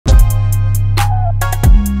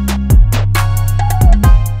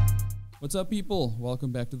What's up, people?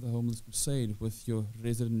 Welcome back to the Homeless Crusade with your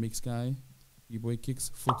resident mix guy, B-boy Kicks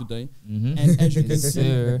for today. And as you can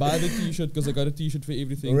see, buy the t-shirt because I got a t-shirt for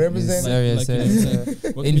everything. Represent.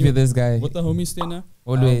 Envy this guy. What the homies stand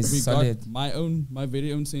Always we solid. got my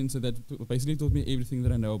very own sensor that basically taught me everything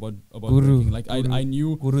that I know about Guru. breaking. Like I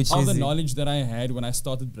knew Guru all the Chezzy. knowledge that I had when I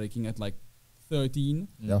started breaking at like 13.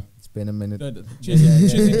 Yeah, it's been a minute.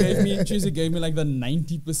 Chezzy gave me like the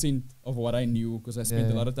 90% of what I knew because I spent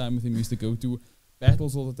a lot of time with him. We used to go to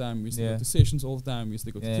battles all the time. We used to go to sessions all the time. We used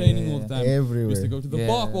to go to training all the time. Everywhere. We used to go to the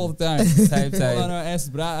park all the time.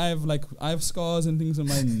 I have scars and things on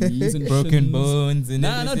my knees and broken shins. bones and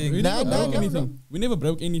everything. We never broke anything. We never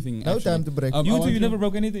broke anything. No actually. time to break. You never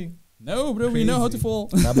broke anything? No, bro. We know how to fall.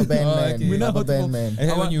 Rubber band man. Okay. We know how Rubber to fall. band man.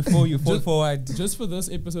 And when you fall forward. Just for this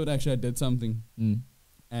episode, actually, I did something.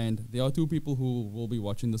 And there are two people who will be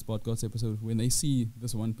watching this podcast episode. When they see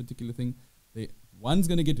this one particular thing, one's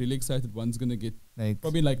gonna get really excited, one's gonna get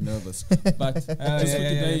probably like nervous. But just for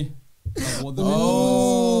today, I wore the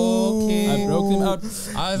okay. I broke them out.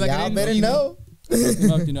 I was like, I better know. I broke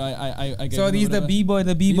them out, you know, I gave So them these the whatever. B-boy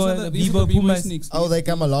These are the B-boy Pumas. sneaks. Oh, they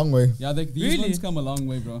come a long way. Yeah, these Really? ones come a long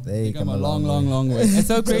way, bro. They come come a a long, long long, long way. It's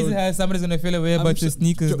so crazy how somebody's gonna feel away about your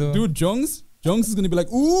sneakers though. Dude, Jongs is gonna be like,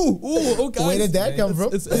 oh, guys. Where did that come from?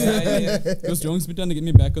 Because Jongs been trying to get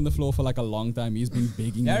me back on the floor for like a long time. He's been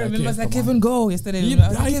begging me. I remember I was like, come on. Kevin, go yesterday. He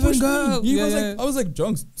Kevin, pushed go. me. I was like,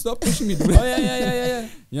 Jongs, stop pushing me, dude. Yeah.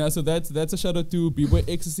 Yeah, so that's a shout out to B-Boy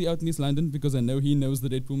Ecstasy out in East London because I know he knows the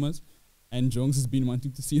Red Pumas. And Jongs has been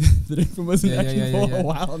wanting to see the Red Pumas in action for a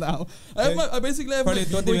while now. I basically have Probably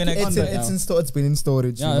thought they were it's been in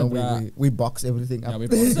storage. Yeah, you know, we box everything up.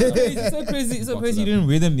 It's so crazy you didn't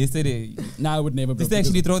wear them yesterday. Nah, I would never. Just to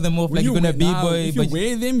actually throw them off like you're gonna B-boy. If you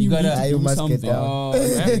wear them, you gotta- need to you do must get something. down. Oh,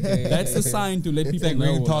 okay. That's the sign to let It's people like know.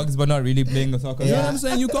 wearing togs but not really playing a soccer. You know Yeah. what I'm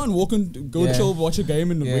saying? You can't walk and go chill, watch a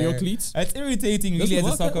game and wear your cleats. It's irritating Doesn't really as a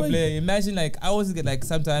work that soccer way. player. Imagine like I always get like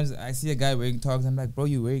sometimes I see a guy wearing togs. I'm like, bro,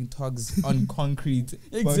 you're wearing togs on concrete.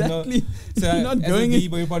 Exactly. So You're not as going a in.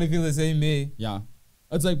 B-boy, you probably feel the same way. Yeah.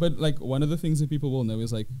 It's like, but like one of the things that people will know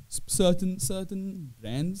is like certain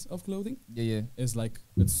brands of clothing Yeah. is like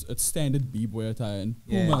it's standard B-boy attire, and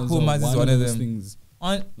Yeah. Pumas is one of those them. things.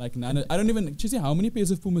 On Like I don't even. Chezzy, how many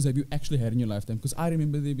pairs of Pumas have you actually had in your lifetime? Because I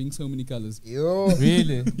remember there being so many colors. Yo.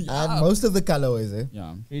 really, Most of the colorways, eh?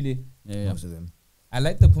 Yeah. really. Yeah. Most of them. I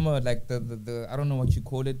like the Puma, like the I don't know what you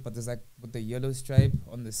call it, but there's like with the yellow stripe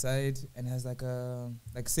on the side and has like a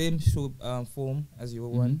same shoe form as your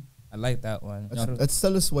one. I like that one. It's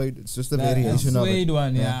still a suede. It's just a That variation of it. suede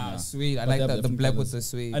one, Yeah. suede. I But like they have the different black colours. with the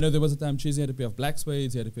suede. I know there was a time Chezzy had a pair of black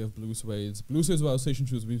suedes, he had a pair of blue suedes. Blue suedes were our station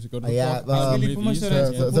shoes. We used to go to the Yeah, park. really Puma should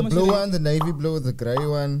The Puma blue should- one, the navy blue, the grey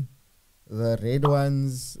one, the red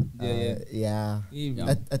ones. Yeah.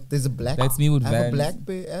 There's a black. That's me with I have a Vans. black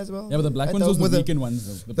pair as well. Yeah, but the black At ones home was with the a- weekend ones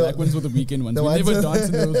though. The the- black ones were the weekend ones. the We ones never that-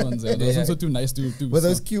 danced in those ones. Those Yeah. ones are too nice to With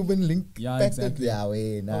those stop. Cuban link. Yeah, packed exactly. Yeah,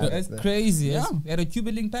 wait, nah. That's crazy. Yeah. We had a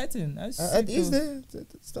Cuban link Titan. That's It sick, is though. there.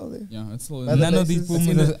 It's still there. Yeah, it's still But None of the these laces-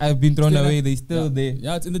 Pumas have been thrown still away. like- They still there.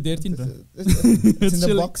 Yeah, it's in the 13, bro. It's in the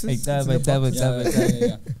chilling. boxes. Like It's that, in the but that, boxes. but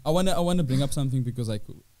Yeah. I wanna bring up something because like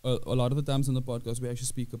a lot of the times on the podcast we actually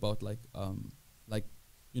speak about like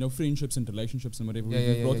you know friendships and relationships and whatever.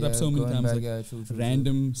 We brought it up so many Going times back, like yeah, true.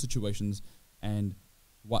 random situations, and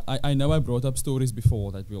what I know I brought up stories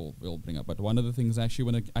before that we'll bring up, but one of the things actually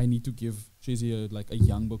when I need to give Chezzy a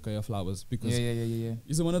young bouquet of flowers because Yeah.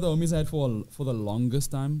 he's one of the homies I had for the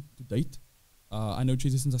longest time to date. I know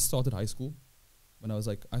Chezzy since I started high school. When I was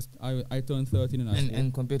like, I turned 13 in high school.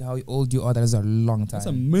 And compared to how old you are, that is a long time. That's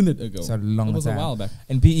a minute ago. It's a long That was time. a while back.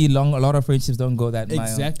 And PE long, a lot of friendships don't go that mile.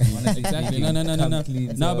 Exactly. Exactly. No.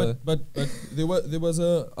 Complete, No, but there was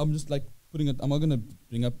a. I'm just like putting it. I'm not gonna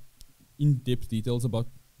bring up in-depth details about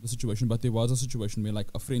the situation, but there was a situation where like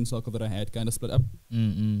a friend circle that I had kind of split up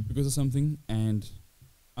because of something, and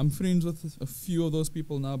I'm friends with a few of those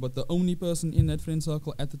people now. But the only person in that friend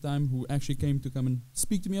circle at the time who actually came to come and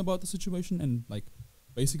speak to me about the situation and like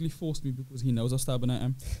basically forced me because he knows how stubborn I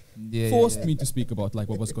am. Forced me to speak about like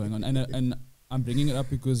what was going on, and I'm bringing it up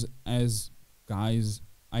because as guys,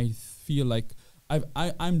 I feel like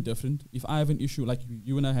I'm different. If I have an issue, like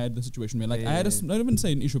you and I had the situation where like I had not even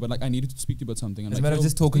say an issue, but like I needed to speak to you about something. I'm It's a like, matter of "Yo,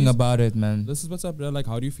 just talking please, about it, man. this is what's up, bro. Like,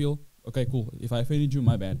 how do you feel? Okay, cool. If I offended you,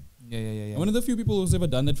 my bad. Yeah. One of the few people who's ever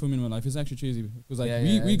done that for me in my life is actually Chezzy, because like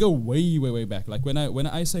Yeah, we go way back. Like when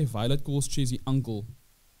I say Violet calls Chezzy uncle,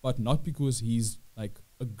 but not because he's like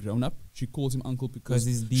a grown up. She calls him uncle because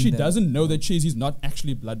she doesn't know that Chezzy's not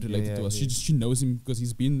actually blood related to us. She knows him because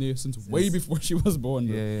he's been there since way before she was born,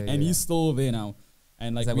 bro. And he's still there now.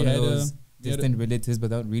 And like we had distant relatives,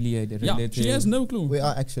 but not really a relative. Yeah, she has no clue. We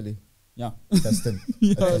are actually Yeah. distant.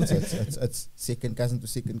 Yeah. It's second cousin to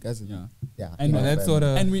second cousin. Yeah. Yeah. And not that's family. sort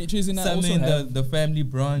of And we Chezzy and I also summon have, the family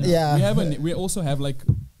branch. Yeah. we also have like,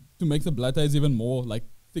 to make the blood ties even more like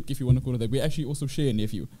thick, if you want to call it that, we actually also share a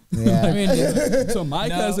nephew. Yeah. I mean, So my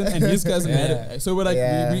No. cousin and his cousin had Yeah. it. So we're like,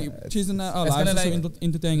 Yeah. we Chezzy and I, our It's lives kinda are so like- you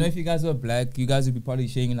entertaining. know, if you guys were black, you guys would be probably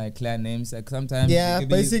sharing like clan names. Like sometimes, Yeah, it could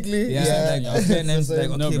be- basically. yeah, Yeah. like Yeah. clan names, So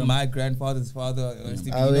like no, okay, bro. my grandfather's father, or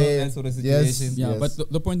something, Ah, you know, wait. that sort of Yes. situation. Yeah, Yes. but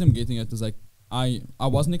the point I'm getting at is like, I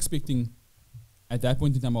wasn't expecting, at that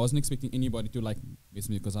point in time, I wasn't expecting anybody to like miss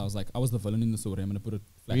me, because I was like, I was the villain in the story. I'm gonna put it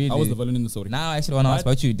flat. I was Really? the villain in the story. Now I actually want to ask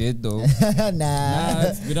But- what you did though.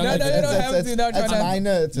 Nah. We don't No, like no, that. no, no. have to, not It's trying to-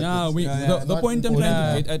 minor. Yeah, we Yeah, the, yeah. the Not point I'm trying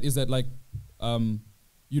important. to get at is that like,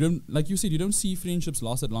 you don't, like you said, you don't see friendships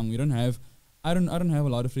last that long. We don't have, I don't have a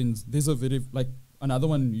lot of friends. There's a very like another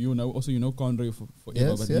one, you know, also you know Conroy forever,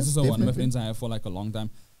 Yes, but yes, this is one of my definitely. friends I have for like a long time.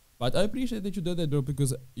 But I appreciate that you did that, bro,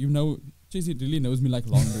 because you know, Chezzy really knows me like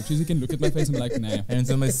long, bro. Chezzy can look at my face and be like, nah. And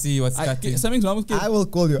so let's see what's cutting. Something's wrong with Kev. I will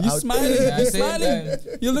call you He's out. smiling. Yeah, He's same smiling.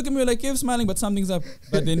 time. He'll look at me like Kev's smiling, but something's up.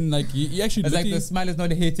 But then like he actually It's like literally- the smile is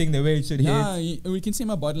not hitting the way it should yeah, hit. we can see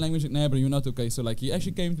my body language. Like, nah, bro, you're not okay. So like, he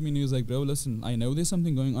actually came to me and he was like, bro, listen, I know there's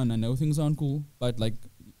something going on. I know things aren't cool, but like,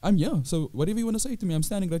 I'm here. So whatever you want to say to me, I'm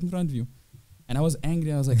standing right in front of you. And I was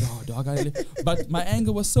angry. I was like, oh, dog. But my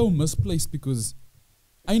anger was so misplaced because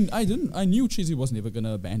I knew Chezzy was never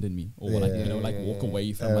gonna abandon me or like Yeah, walk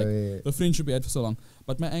away from like yeah. the friendship we had for so long.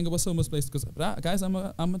 But my anger was so misplaced because guys, I'm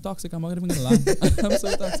a toxic. I'm not even gonna lie. I'm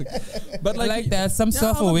so toxic. But I like like that. Some yeah,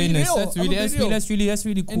 I'ma be self-awareness. real. That's I'ma really, be that's real. really, that's really, that's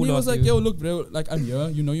really cool. and he was of like, you. yo, look, bro, like I'm here.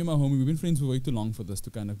 You know, you're my homie. We've been friends for way too long for this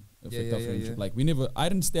to kind of affect Yeah, our yeah, friendship. yeah. Like we never, I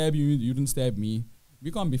didn't stab you. You didn't stab me.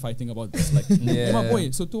 We can't be fighting about this. Like you're my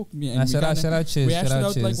boy. So talk to me. And we shout out, Chiz. We Chiz, hashed shout it out,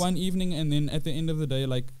 out like Chiz. one evening, and then at the end of the day,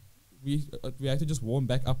 like we had to just warm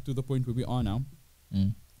back up to the point where we are now.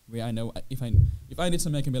 Mm. Where I know if I did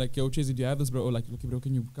something, I can be like, yo, Chezzy, do you have this, bro? Or like, look, bro,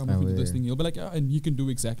 can you come with me to this thing? He'll be like, yeah, and he can do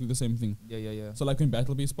exactly the same thing. Yeah, yeah, yeah. So like when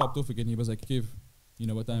Battle Base popped off again, he was like, Kev, you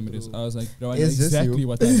know what time it is? I was like, bro, I know Is this exactly you?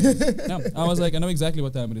 what time it is. Yeah, I was like, I know exactly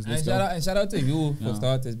what time it is. Let's And go. shout out to you for Yeah.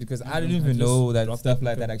 starters, because I Yeah, didn't I even just know that dropped stuff that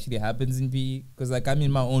like that book. actually happens in PE. Because like I'm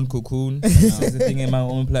in my own cocoon, there's a thing in my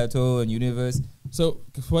own plateau and universe. So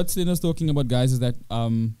what Stena's talking about, guys, is that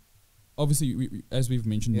obviously, we, as we've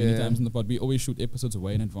mentioned many Yeah. times in the pod, we always shoot episodes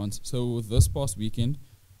way in advance. So this past weekend,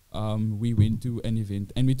 we went to an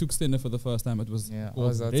event and we took Stena for the first time. It was Yeah, I called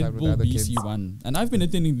was outside with the Redbull other kids. BC1, and I've been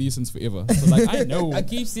attending these since forever. So like I know. I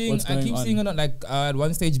keep seeing what's going on. it like at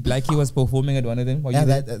one stage Blackie was performing at one of them. Were Yeah, you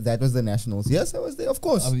there? that was the nationals. Yes, I was there, of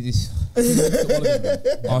course. I was just All of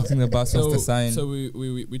them. asking the boss what's the sign. So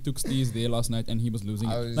we took Steez there last night and he was losing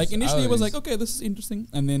I it. was- Like I initially it was was- like, okay, this is interesting,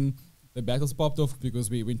 and then the battles popped off because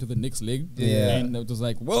we went to the next leg. Yeah. And it was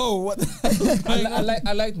like, whoa, what the hell is going on?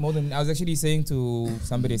 I like more than I was actually saying to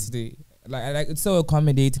somebody yesterday. Like I like it's so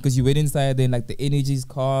accommodating because you wait inside, then like the energy's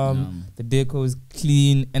calm, the deco is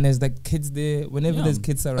clean, and there's like kids there. Whenever Yeah. there's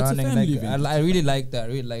kids a surrounding, family like event. I really like that. I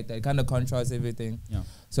really like that. It kind of contrasts everything. Yeah.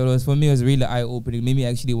 So it was, for me, it was really eye opening. Made me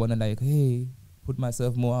actually want to like, hey, put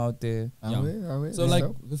myself more out there. Are we? So like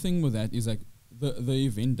the thing with that is like the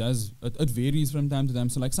event does it varies from time to time.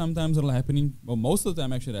 So like sometimes it'll happen in, well, most of the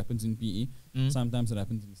time actually it happens in PE. Sometimes it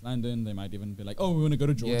happens in East London. They might even be like, oh, we want to go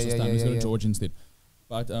to George this time. Let's go to George instead.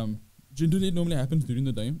 But generally it normally happens during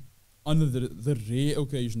the day. On the rare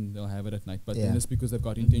occasion they'll have it at night, but then it's because they've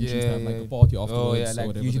got intentions to have like a party afterwards. Oh yeah, or like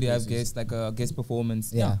whatever usually the have case is. guests, like a guest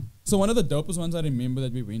performance. Yeah. So one of the dopest ones I remember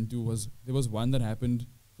that we went to was, there was one that happened,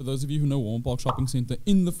 for those of you who know Warm Park Shopping Centre,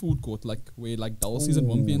 in the food court, like where like Dulces and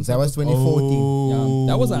Wimpy and that was stuff. 2014.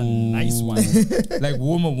 Yeah, that was a nice one. Like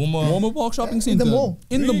warmer. Warmer Park Shopping Centre. mall.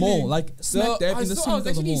 In the Really? mall, like smack dab in the I center was of the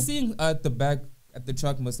actually mall. seeing at the back at the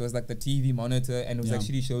truck most, there was like the TV monitor, and it was Yeah.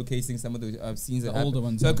 actually showcasing some of the scenes that The older happened.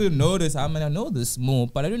 ones, So I yeah. could notice. I mean, I know the small,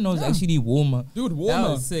 but I didn't know it was Yeah. actually warmer. Dude, That warmer.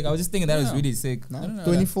 was sick. I was just thinking that was Yeah. really sick. No, I don't know,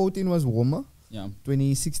 2014 was warmer. Yeah,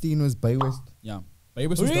 2016 was Bay West. yeah. Baby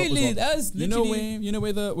was dope as Really, well. that's You know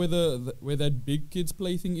literally. where that big kids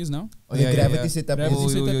play thing is now? Oh, the yeah, gravity yeah. setup. Gravity Oh,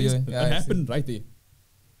 is- yo, setup yo, is, yo. it Yeah, I see. happened right there.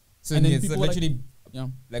 So and then it's people were like- literally Yeah,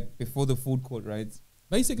 like before the food court, right?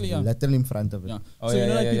 basically, yeah. literally in front of it. Yeah. Oh, So yeah, you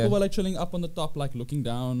know, yeah, like yeah, people yeah. were like chilling up on the top, like looking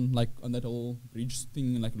down, like on that whole bridge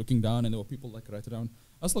thing, like looking down, and there were people like right around.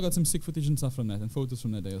 I still got some sick footage and stuff from that, and photos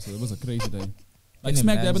from that day. So it was a crazy day. Like Can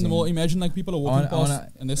smack dab in the imagine. mall. Imagine like people are walking I wanna-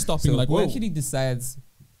 past and they're stopping, So like, who whoa. actually decides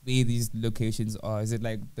where these locations are? Is it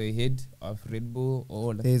like the head of Red Bull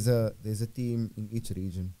or like There's a team in each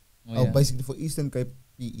region. oh, yeah. Basically for Eastern Cape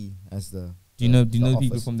PE as the Do you know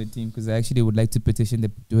people office. from the team? Because I actually would like to petition the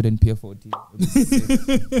do it in Pier 14.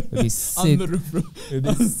 It'd be sick. On the roof, bro. It'd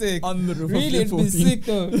be sick. On the roof. Really, it'd be sick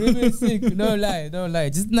though. It'd be sick. No lie.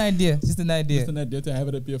 Just an idea. Just an idea to have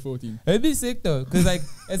it at Pier 14. It'd be sick though, because like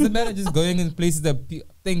it's a matter of just going in places that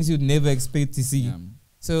things you'd never expect to see. Yeah.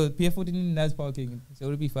 So Pier 14 has parking, so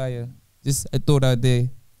it'll be fire. Just a thought out there,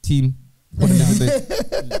 team. Put it out there.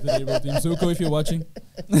 The Redbull team. Suko, if you're watching.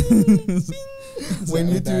 When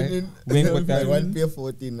you tune in, Wink with I that. want Pier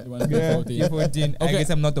 14. You want Pier 14. Pier 14. I Okay. guess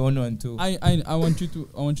I'm not the only one too. I want you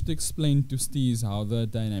to explain to Steez how the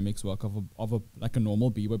dynamics work of a like a normal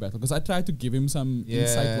b-boy battle, because I tried to give him some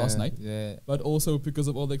insight last night, Yeah. but also because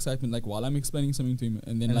of all the excitement, like while I'm explaining something to him,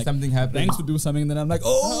 and then And like something happens. Ranks to do something, and then I'm like,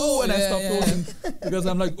 and I yeah, stop yeah. talking because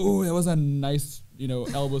I'm like, that was a nice,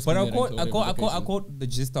 elbow. But I spin there, caught the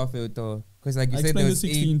gist of it though, because like you I said, there explained was the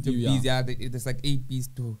 16 8 to you, beats. Yeah, there's like 8 beats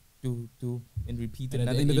to and repeat And at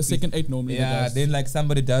another the end of 8 the beats. second 8 normally, Yeah, does. then like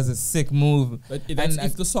somebody does a sick move. But and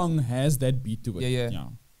if the song has that beat to it, Yeah.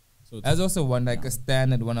 So it's, That's also one like Yeah. a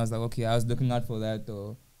standard one. I was like, okay, I was looking out for that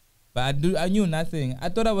though. But I knew nothing. I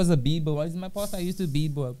thought I was a b-boy. In my past, I used to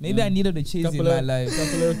b-boy. Maybe Yeah. I needed a chase in my life.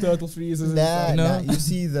 couple of turtle freezes. and Nah, stuff. You know? you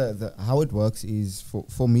see the how it works is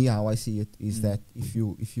for me, how I see it is that if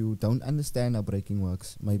you don't understand how breaking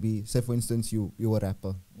works, maybe say for instance you're a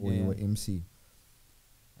rapper or you're an MC.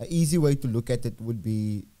 An easy way to look at it would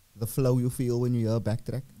be the flow you feel when you hear a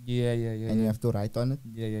backtrack, Yeah. and you have to write on it.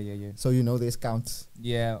 Yeah. So there's counts,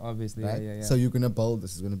 Yeah, obviously. right? Yeah. So you're gonna build.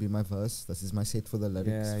 This is gonna be my verse. This is my set for the lyrics.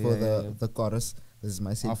 Yeah, for yeah. the chorus, this is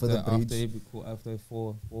my set for the bridge. After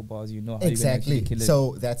four bars, you know how Exactly. you're gonna actually kill it.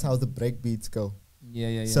 So that's how the break beats go.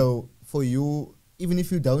 Yeah. So for you, even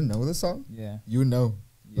if you don't know the song, yeah. you know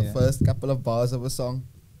the first couple of bars of a song.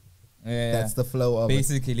 Yeah. That's the flow of it.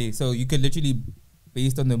 basically. So you could literally,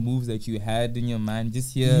 based on the moves that you had in your mind,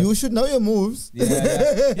 just hear. You should know your moves.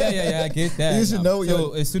 Yeah, I get that. You should know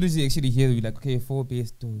So as soon as you actually hear it, you're like, okay, 4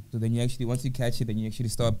 bass, to then you actually, once you catch it, then you actually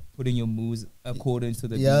start putting your moves according to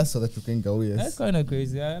the beat. So that you can go. Yes. That's kind of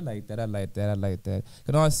crazy. I like that.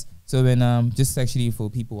 Can I ask, so when just actually for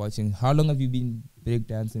people watching, how long have you been break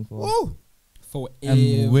dancing for? Whoa. Forever.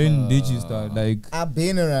 And when did you start? Like, I've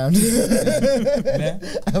been around. yeah.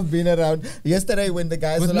 I've been around. Yesterday when the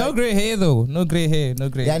guys With were no like, grey hair though. No grey hair.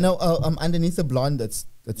 yeah, no, underneath the blonde, it's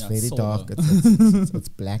Yeah, very silver. dark. It's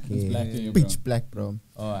black hair. It's black hair, bro. Pitch black, bro.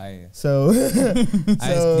 Oh, I. So,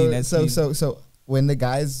 Ice clean. so when the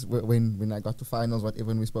guys, when I got to finals,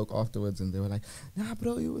 whatever, and we spoke afterwards, and they were like, nah,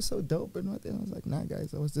 bro, you were so dope and what, and I was like, nah,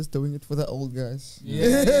 guys, I was just doing it for the old guys.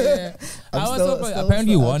 Yeah. I'm I was still- hoping, still-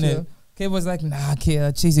 apparently you still out won here. it. Kev was like, nah,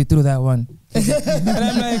 Kev, chase it through that one. And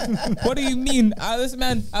I'm like, what do you mean? I was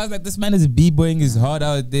like, this man is b-boying his heart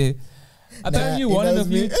out there. Apparently you he won it a knows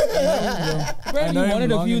few. me. Apparently I know you won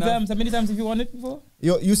him it a long few enough. times. How many times have you won it before?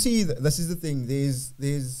 You see, this is the thing. There's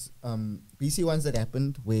BC ones that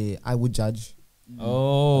happened where I would judge,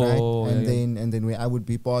 Oh. right? And then where I would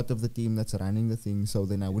be part of the team that's running the thing. So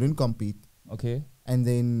then I wouldn't compete. Okay. And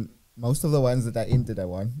then most of the ones that I entered, I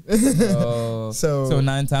won. Oh. So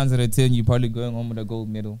 9 times out of 10, you're probably going home with a gold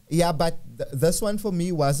medal. yeah, but this one for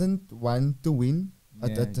me wasn't one to win.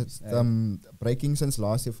 Yeah, It's breaking since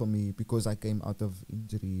last year for me, because I came out of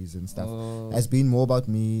injuries and stuff. Oh. Has been more about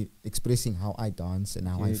me expressing how I dance and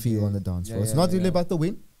how I feel on the dance floor. It's not really about the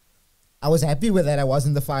win. I was happy with that. I was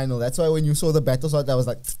in the final. That's why when you saw the battle start, I was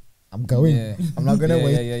like, I'm going. Yeah. I'm not gonna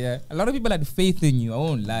wait. Yeah. A lot of people had faith in you. I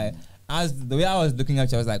won't lie. The way I was looking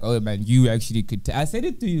at you, I was like, oh man, you actually could. I said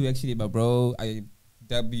it to you actually, but bro, I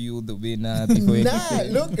W the winner before Nah,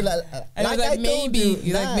 anything. look, And I was like, I told maybe. you,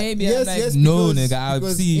 You're like, maybe. Yes, I'm like, yes, no, because- nigga, I've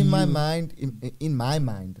because seen in my you. mind, in my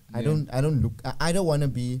mind, I don't look. I don't want to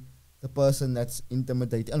be the person that's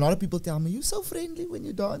intimidating. A lot of people tell me, you're so friendly when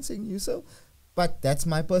you're dancing. You so, but that's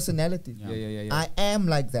my personality. Yeah. I am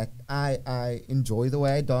like that. I enjoy the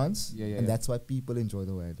way I dance, Yeah. and that's why people enjoy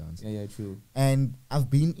the way I dance. Yeah, true. And I've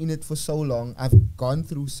been in it for so long. I've gone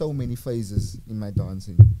through so many phases in my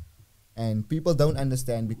dancing. And people don't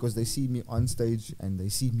understand because they see me on stage and they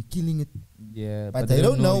see me killing it. Yeah, But they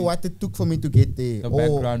don't know what it took for me to get there. the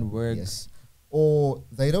background work. Yes. Or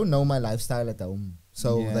they don't know my lifestyle at home.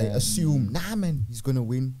 So they Yeah. assume, nah, man, he's going to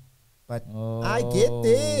win. But Oh. I get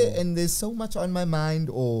there and there's so much on my mind,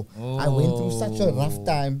 or I went through such a rough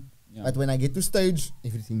time. Yeah. But when I get to stage,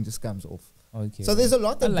 everything just comes off. Okay. So there's a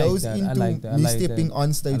lot that I like goes that. I into like that. I me like stepping that.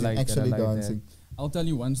 on stage I like and that. I actually like that. dancing. I'll tell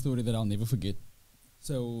you one story that I'll never forget.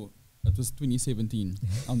 So it was 2017.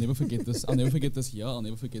 I'll never forget this. I'll never forget this year. I'll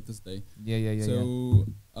never forget this day. Yeah. So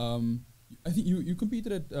I think you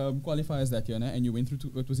competed at qualifiers that year, and you went through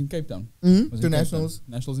to, it was in Cape Town. Mhm, Was to in Cape nationals. Town.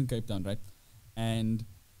 Nationals in Cape Town, right? And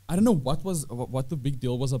I don't know what the big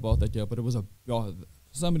deal was about that year, but it was for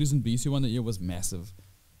some reason BC1 that year was massive.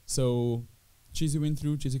 So Chezzy went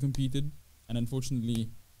through, Chezzy competed, and unfortunately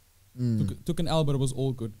took an L, but it was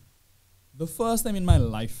all good. The first time in my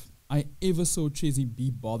life I ever saw Chezzy be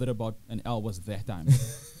bothered about an L was that time.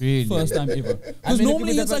 Really? First time ever. Because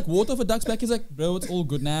normally it's like water for ducks back. He's like, bro, it's all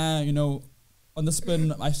good. Nah, you know, on the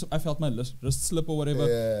spin, I felt my wrist slip or whatever.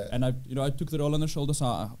 Yeah. And I took the roll on the shoulder. So,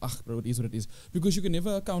 bro, it is what it is. Because you can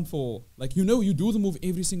never account for, like, you know, you do the move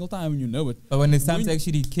every single time and you know it. But when it's time to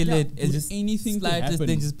actually kill it, it's just anything could happen.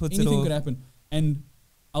 Thing just puts anything it could happen. And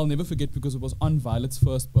I'll never forget because it was on Violet's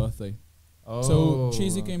first birthday. Oh, so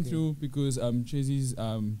Chezzy came through because Chezzy's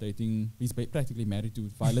dating. He's practically married to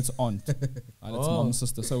Violet's aunt, Violet's mom's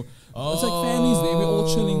sister. So it's like families there. We're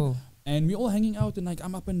all chilling and we're all hanging out. And like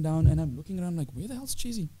I'm up and down and I'm looking around like, where the hell's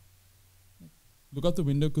Chezzy? Like, look out the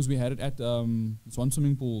window because we had it at this one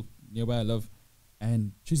swimming pool nearby I live.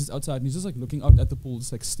 And Chezzy's outside and he's just like looking out at the pool,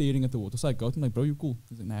 just like staring at the water. So I go out and I'm like, bro, you cool?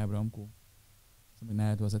 He's like, nah, bro, I'm cool. So I'm like,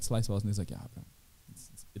 nah, it was that slice was. And he's like, yeah, bro.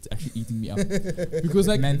 It's actually eating me up because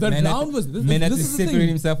like the round was this had to is separate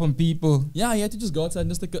himself from people. Yeah, he had to just go outside and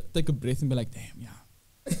just take a breath and be like, damn, yeah,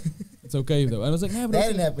 it's okay though. And I was like, nah, bro,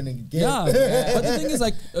 that ain't happening again. Yeah, but the thing is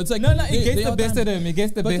like, it's like no, it gets the best of them. It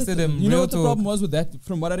gets the best of them. You know what the problem was with that?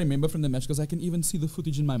 From what I remember from the match, because I can even see the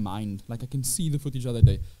footage in my mind. Like I can see the footage the other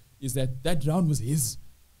day. Is that round was his.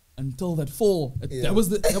 Until that fall, that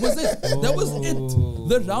was it. That was it.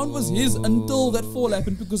 The round was his until that fall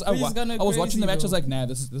happened because I was watching the match. I was like, nah,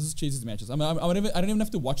 this is Chezzy's matches. I don't even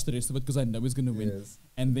have to watch the rest of it because I know he's gonna win. Yes.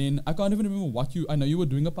 And then I can't even remember what I know you were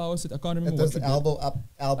doing a power set. I can't remember what you did. Elbow up,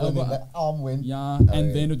 elbow in the arm win. Yeah,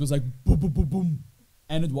 and then it was like boom, boom, boom, boom,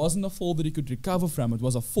 and it wasn't a fall that he could recover from. It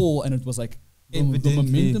was a fall, and it was like the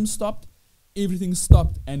momentum stopped, everything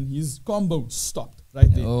stopped, and his combo stopped. Right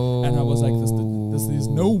there. And I was like, this there's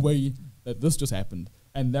no way that this just happened.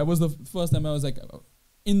 And that was the first time I was like,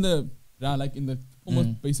 in the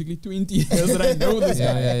almost basically 20 years that I know this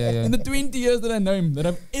guy. Yeah. In the 20 years that I know him, that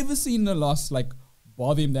I've ever seen a loss like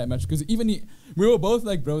bother him that much. Because even we were both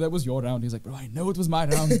like, bro, that was your round. He's like, bro, I know it was my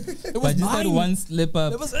round. It was just that one slip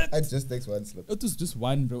up. That was it. It just takes one slip. It was just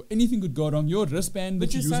one, bro. Anything could go wrong. Your wristband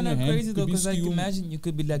that you use in your hand crazy though, because like imagine you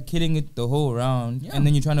could be like killing it the whole round, and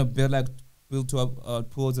then you're trying to build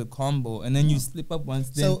towards a combo, and then you slip up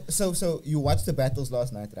once. So you watched the battles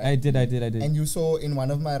last night, right? I did. And you saw in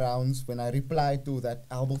one of my rounds when I replied to that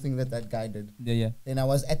elbow thing that guy did. Yeah. Then I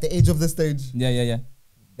was at the edge of the stage. Yeah.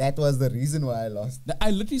 That was the reason why I lost.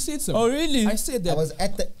 I literally said so. Oh really? I said that. I was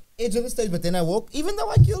at the edge of the stage, but then I woke, even though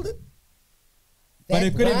I killed it. But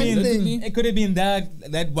it could have been. It could have been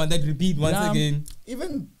that repeat once again.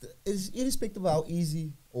 Even irrespective of how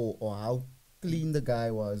easy or how clean the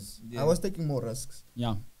guy was, I was taking more risks.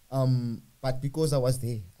 Yeah. But because I was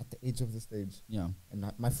there at the edge of the stage,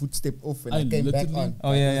 and my foot stepped off and I came back on.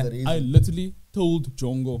 I literally told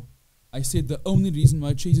Jongo, I said the only reason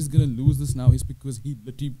why Chase is gonna lose this now is because he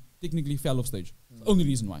literally technically fell off stage. It's the only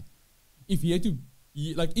reason why. If he had to.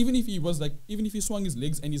 Even if he swung his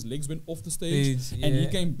legs and his legs went off the stage and he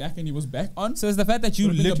came back and he was back on. So it's the fact that you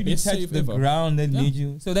literally touched the ground that made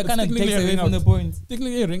you. So that kind of takes away from the point.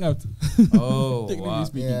 Technically a ring out. Oh, wow.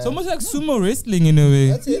 It's almost like sumo wrestling in a way.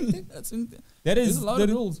 That's it. There's a lot of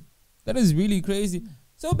rules. That is really crazy.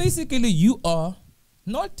 So basically you are,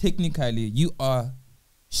 not technically, you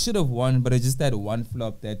should have won, but it's just that one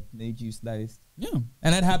flop that made you sliced. Yeah.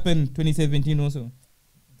 And that happened 2017 also.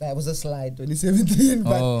 That was a slide, 2017.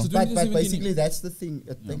 But basically, that's the thing.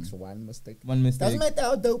 It takes one mistake. Doesn't matter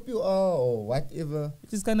how dope you are or whatever.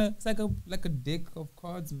 It's just kind of, it's like a deck of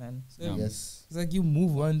cards, man. So yes. It's like you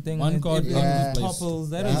move one thing. One card topples.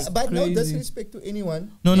 That is but crazy. No disrespect to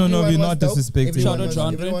anyone. No, we're not disrespecting. Shout out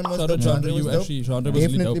Chandra. You actually, Chandra was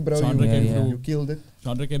definitely, dope. Bro. Chandra came through. You killed it.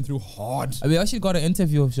 Chandra came through hard. We actually got an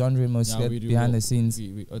interview of Chandra behind the scenes.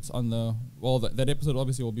 It's on the that episode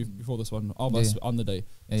obviously will be before this one. All of us on the day.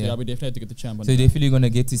 So we definitely had to get the champ. So you're definitely gonna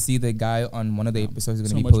get to see the guy on one of the episodes.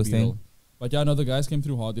 He's gonna be posting. B-roll. But yeah, no, the guys came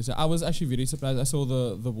through hard. I was actually very surprised. I saw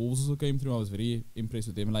the Wolves also came through. I was very impressed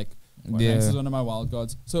with them. Like, this is one of my wild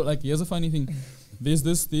cards. So like, here's a funny thing. There's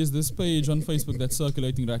this page on Facebook that's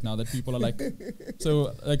circulating right now that people are like,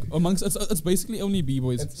 so like amongst it's basically only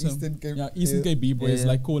b-boys. It's Eastern Cape b-boys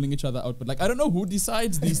like calling each other out. But like I don't know who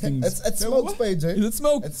decides these things. It's Smoke's page, eh? Is it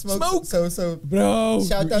Smoke? It's Smoke. So bro,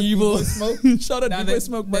 shout out evil Smoke. Shout out b-boy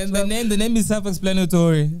Smoke. The name is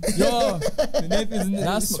self-explanatory. Yeah, the name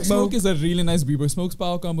is Smoke is a really nice b-boy. Smoke's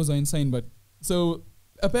power combos are insane, but so.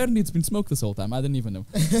 Apparently it's been smoked this whole time. I didn't even know.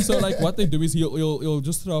 So like what they do is he'll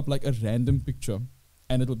just throw up like a random picture,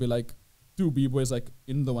 and it'll be like two b-boys like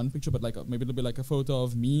in the one picture, but like maybe it'll be like a photo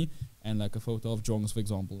of me and like a photo of Jongs, for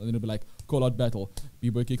example, and then it'll be like call out battle,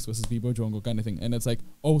 b-boy kicks versus b-boy Jongo kind of thing, and it's like,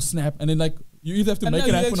 oh snap, and then like you either have to make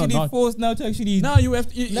it happen or not. Forced now to actually. No, you have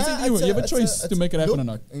to. You have a choice to make it happen or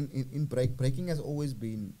not. In breaking has always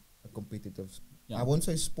been a competitive. Yeah. I won't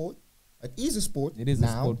say sport. It is a sport. It is now,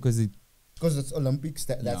 a sport because it's Olympics.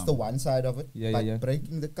 That's the one side of it. But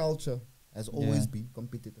breaking the culture has always been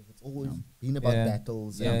competitive. It's always been about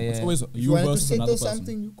battles. It's always you versus want to settle another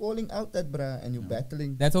something, you're calling out that bruh and you're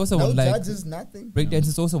battling. That's also no one, like judges, nothing. Breakdance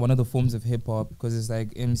is also one of the forms of hip hop because it's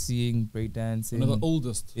like MCing, breakdancing. One of the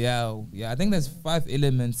oldest. Yeah. I think there's 5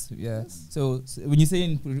 elements. Yeah. Yes. So when you say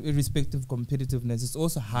in respect of competitiveness, it's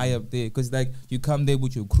also high up there because like you come there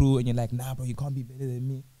with your crew and you're like, nah, bro, you can't be better than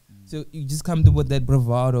me. So you just come there with that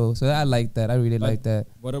bravado. So I like that. I really like that.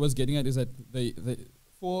 What I was getting at is that they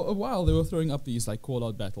for a while they were throwing up these like call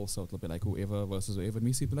out battles, so it'll be like whoever versus whoever, and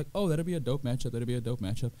we see people like, oh, that'll be a dope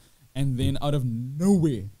matchup, and then out of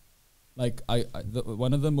nowhere, like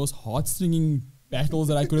one of the most heart-stinging battles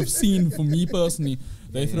that I could have seen for me personally,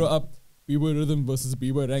 they throw up B-boy rhythm versus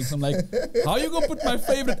B-boy ranks. I'm like, how you gonna put my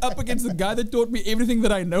favorite up against the guy that taught me everything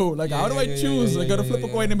that I know? Like, how do I choose? I gotta flip a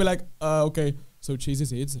coin and be like, okay, so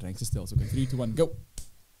Chezzy's heads, ranks is tails. Okay, 3, 2, 1, go.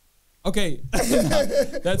 Okay,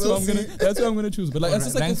 that's what I'm gonna choose. But like, that's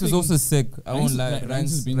just like ranks was also sick. I won't lie.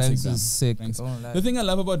 Ranks is sick. The thing I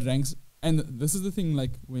love about ranks, and this is the thing,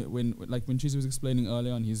 like when Chezzy was explaining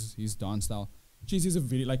earlier on his dance style, Chezzy is a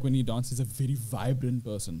very, like when he dances, he's a very vibrant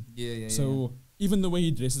person. So even the way he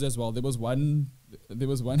dresses as well. There was one.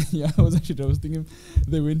 Yeah, I was actually roasting him.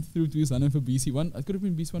 They went through to his son for BC1. It could have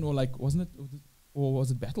been BC1 or like wasn't it? Or was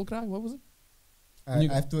it Battle Cry? What was it? I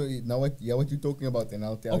have to know what you're talking about, and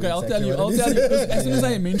I'll tell you. Okay, I'll tell you. As soon as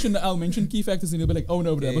I'll mention key factors, and you'll be like, oh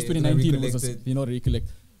no, but that was 2019. It was not recollect.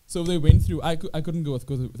 So they went through. I couldn't go with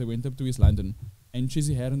because they went up to East London, and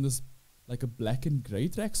Chezzy had in this like a black and grey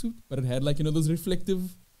tracksuit, but it had like those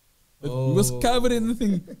reflective. It was covered in the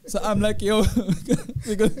thing. So I'm like, yo,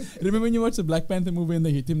 because remember when you watch the Black Panther movie and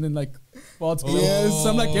they hit him, then like parts blow. Yes. So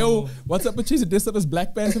I'm like, yo, what's up with Chezzy dressed up as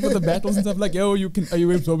Black Panther for the battles and stuff? Like, yo, are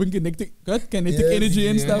you absorbing kinetic energy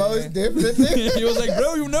and stuff? Most definitely. He was like,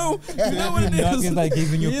 bro, you know what it is. It's like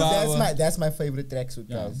giving you power. That's my favorite tracksuit,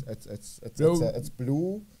 guys. It's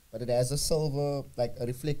blue, but it has a silver, like a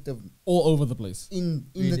reflective all over the place in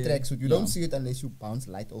the tracksuit. You don't see it unless you bounce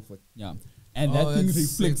light off it. Yeah. And that thing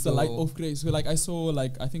reflects the light off crazy. So like I saw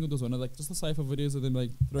like I think it was one of like just the cypher videos of them like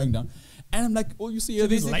throwing down, and I'm like, oh, you see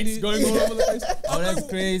these lights going all over the place. That's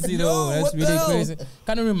crazy though. That's really crazy.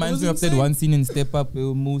 Kind of reminds me of that one scene in Step Up. It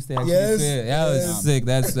moves to actually that was sick.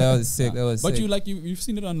 That was sick. That was. But you've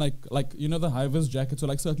seen it on like the high-vis jackets or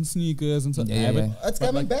like certain sneakers and stuff. It's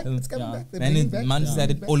coming back. It's coming back. Man just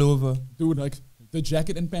had it all over. Dude, like. The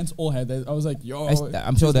jacket and pants all had that. I was like, yo.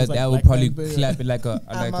 I'm sure that would probably clap it like a.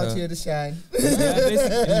 I'm out here to shine.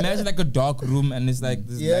 Imagine like a dark room and it's like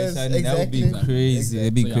this light shining. Exactly. That would be crazy.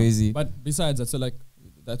 It'd be crazy. But besides that, so like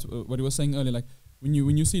that's what he was saying earlier. Like when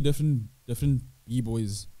you see different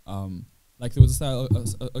b-boys, like there was a style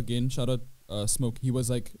again. Shout out Smoke. He was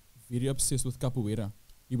like very obsessed with capoeira.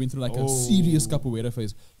 He went through like a serious capoeira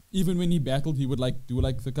phase. Even when he battled, he would like do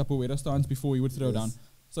like the capoeira stance before he would throw down.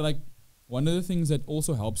 So like. One of the things that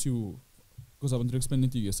also helps you, because I wanted to explain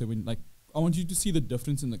it to you, so when like I want you to see the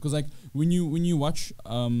difference in it, because like when you watch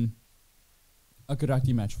a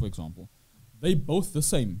karate match, for example, they both the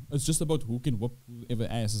same. It's just about who can whoop whoever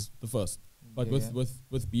ass is the first. But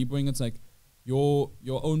with b-boying, it's like your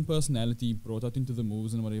own personality brought out into the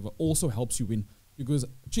moves and whatever also helps you win, because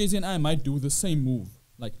Chezzy and I might do the same move.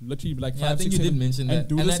 Like literally, like 5, I think 6, you did mention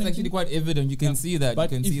that, and that's actually quite evident. You can see that.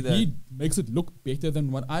 But if he makes it look better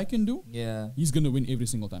than what I can do, he's gonna win every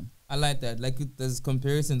single time. I like that. Like there's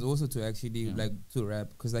comparisons also to actually like to rap,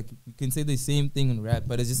 because like you can say the same thing in rap,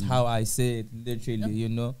 but it's just how I say it, literally. You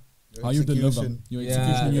know, how you deliver, your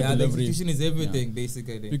execution, and your delivery. Execution is everything,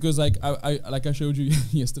 basically. Because like I showed you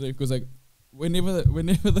yesterday, because like whenever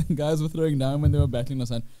the guys were throwing down when they were battling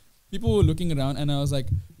us, and people were looking around, and I was like,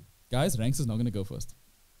 guys, Ranks is not gonna go first.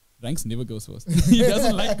 Ranks never goes first. He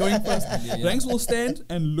doesn't like going first. Ranks will stand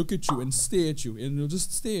and look at you and stare at you, and he'll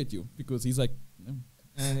just stare at you because he's like,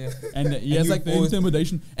 and he has like the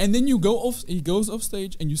intimidation. And then he goes off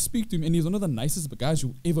stage and you speak to him, and he's one of the nicest guys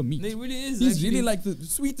you'll ever meet. He really is. He's really like the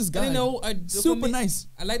sweetest guy. Super nice.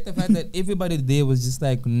 I like the fact that everybody there was just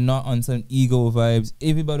like not on some ego vibes.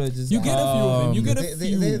 Everybody was just. You get a few of them. You get a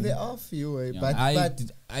few. There are few, but I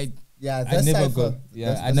never got.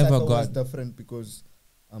 I never got. Was different because.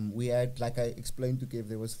 We had, like I explained to Kev,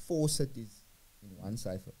 there was 4 cities in one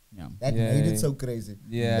cipher. Yeah. That made it so crazy.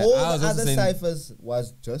 Yeah. All the other ciphers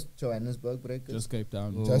was just Johannesburg breakers. Just Cape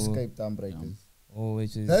Town. Oh. Just Cape Town breakers. Oh,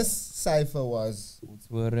 which is This cipher was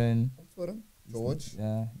Warren, George,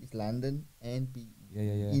 East London, and PE.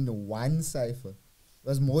 Yeah. In one cipher. It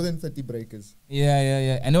was more than 30 breakers.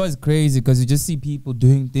 Yeah. And it was crazy because you just see people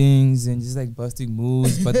doing things and just like busting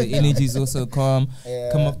moves, but the energy is also calm.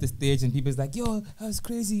 Come off the stage and people's like, yo, that was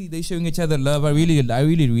crazy. They're showing each other love. I really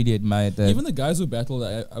admired that. Even the guys who battled,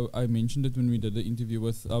 I mentioned it when we did the interview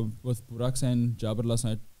with Buraks and Jabber last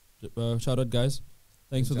night. Shout out, guys.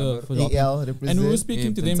 Thanks for the EL represent. And we were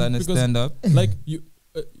speaking to them because stand up. like you,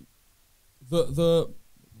 the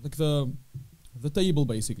table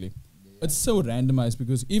basically. It's so randomized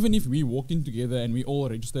because even if we walk in together and we all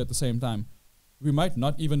register at the same time, we might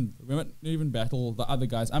not even battle the other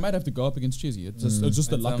guys. I might have to go up against Chezzy. It's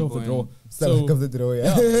just the luck of the draw. It's the luck of the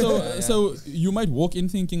draw, So you might walk in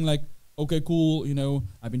thinking like, okay, cool, you know,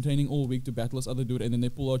 I've been training all week to battle this other dude, and then they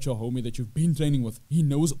pull out your homie that you've been training with. He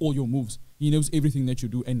knows all your moves. He knows everything that you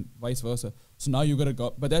do, and vice versa. So now you gotta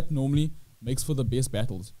go. But that normally makes for the best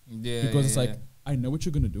battles. Because it's like, I know what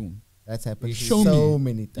you're gonna do. That's happened Show so me.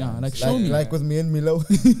 many times. Yeah, like show me. Like with me and Milo.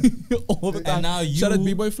 All the time. And now you shout out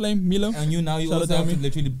B-boy Flame, Milo. And you also have to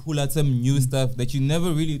literally pull out some new stuff that you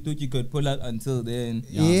never really thought you could pull out until then.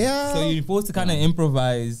 Yeah. So you're supposed to kind of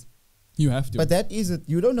improvise. You have to. But that is it.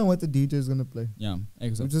 You don't know what the DJ is gonna play. Yeah,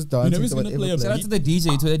 exactly. You just dancing he's to gonna whatever play a Shout out beat. to the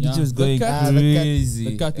DJ. To that DJ was going crazy.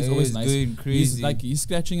 The cut is always nice. Going crazy. He's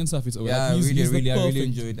scratching and stuff. It's always yeah, like I really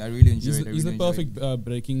enjoyed. I really enjoyed. He's the perfect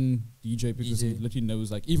breaking DJ because he literally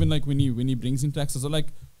knows, like, even like when he brings in tracks, it's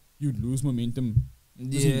like you'd lose momentum.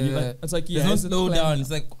 Yeah, it's like there's no slow down.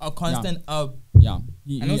 It's like a constant up. Yeah,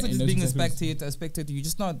 and also just being a spectator, you're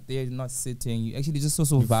just not there, you're not sitting. You actually just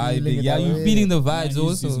also vibing. Yeah, you're feeling the vibes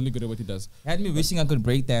also. He's really good at what he does. Had me wishing I could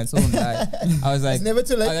break dance. I was like, it's never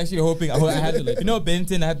too late. I was actually hoping I had to, you know,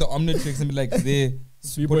 Benton. I had the Omnitrix and be like, there,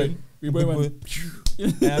 and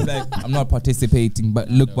I'm like, I'm not participating, but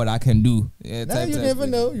look what I can do. Yeah, no, you never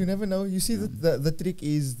know. You never know. You see, the trick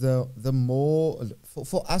is the more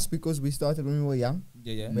for us, because we started when we were young.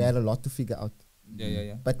 We had a lot to figure out.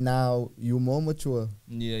 But now you're more mature.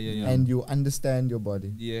 And you understand your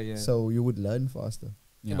body. So you would learn faster.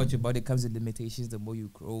 But your body comes with limitations the more you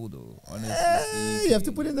grow, though. Honestly, you have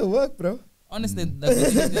to put in the work, bro. Honestly, that's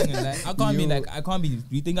the thing is, like, I can't be. Do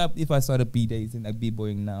you think if I started B-days and like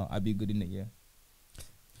B-boying now, I'd be good in a year?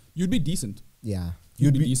 You'd be decent. Yeah,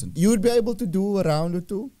 you'd be decent. You'd be able to do a round or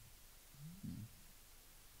two.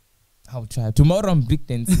 I'll try. Tomorrow I'm big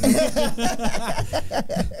dancing.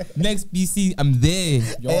 Next BC, I'm there.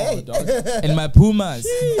 Yo, dog. And my Pumas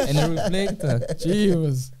and a reflector.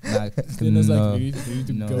 Jeez. Like,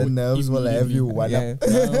 The nerves will have you one up.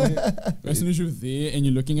 As soon as you're there and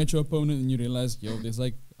you're looking at your opponent and you realize, yo, there's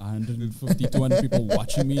like 150, 200 people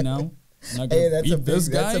watching me now. Hey, that's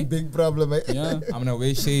a big problem. Eh? Yeah, I'm gonna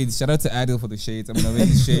wear shades. Shout out to Adil for the shades. I'm gonna wear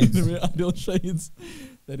the shades. Adil shades.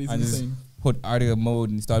 That is insane. Put Adil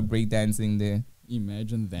mode and start breakdancing there.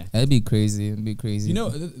 Imagine that. That'd be crazy. It'd be crazy. You know,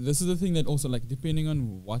 this is the thing that also, like, depending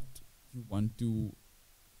on what you want to,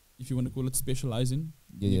 if you want to call it specialize in,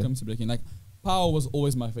 when it comes to breaking. Like, power was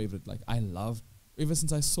always my favorite. Like, I loved, ever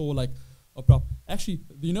since I saw like a prop. Actually,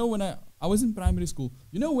 you know, when I was in primary school,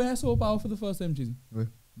 you know where I saw power for the first time, Chezzy?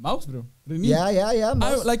 Mouse, bro. Yeah.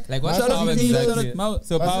 Mouse. Like what's power exactly?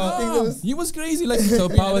 So power, he was crazy. Like, so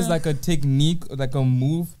power is like a technique, like a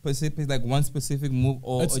move specific, like one specific move,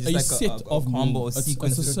 or it's just a like set of combo or it's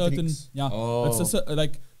sequence. It's a certain It's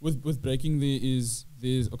like with breaking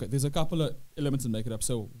there's a couple of elements that make it up.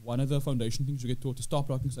 So one of the foundation things you get taught to stop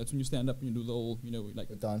rocking. So that's when you stand up and you do the whole, you know, like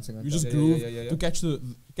dancing. You just groove to catch the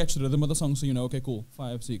rhythm of the song. So you know, okay, cool,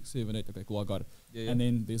 5, 6, 7, 8. Okay, cool, I got it. And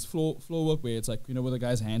then there's floor work where it's like, you know, where the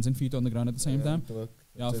guy's hands and feet on the ground at the same time. Groundwork.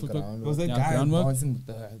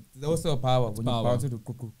 There's also a power when you bounce it.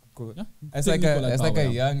 It's like a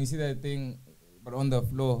young. You see that thing. But on the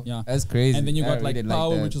floor, that's crazy. And then you got like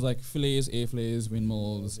power, which is like flares, air flares,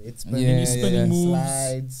 windmills, spinning moves,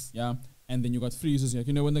 slides. And then you got freezes. Like,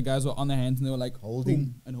 you know, when the guys were on their hands and they were like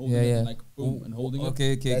holding and holding it, and like boom and holding it.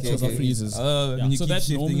 Okay. Those are freezes. And you so keep that's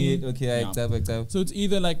shifting normally it. Okay, So it's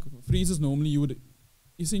either like freezes. Normally you would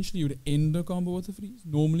end the combo with a freeze.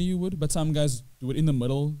 Normally you would, but some guys do it in the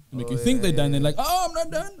middle to make you think they're done. They're like, oh, I'm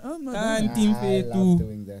not done. Team fair too.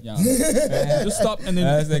 Doing that. Just stop and then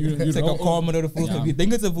it's like a comma, not a full stop. You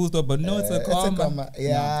think it's a full stop, but no, it's a comma.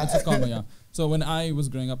 It's a comma. Yeah. So when I was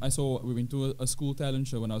growing up, we went to a school talent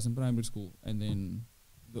show when I was in primary school, and then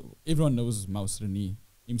everyone knows Mouse Renee,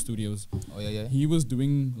 M Studios. Oh yeah. He was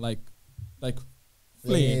doing like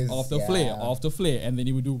flare Flares, after flare after flare, and then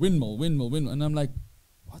he would do windmill, and I'm like,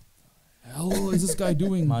 what the hell is this guy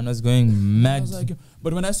doing? Man was going mad. I was like,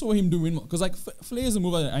 but when I saw him do windmill, because like flare is a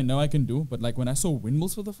move I know I can do, but like when I saw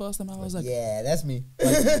windmills for the first time, I was like, yeah, that's me.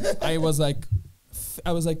 I was like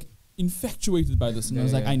infatuated by this, and I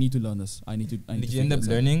was like, I need to learn this. I need to. Did you end up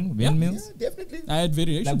learning windmills? Yeah, definitely. I had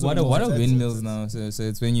variations. Like what are windmills now? So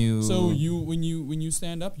it's when you. So when you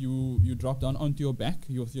stand up, you drop down onto your back,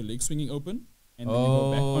 with your legs swinging open, and then you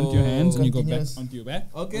go back onto your hands, and you go back onto your back.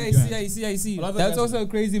 Okay, I see. That's also a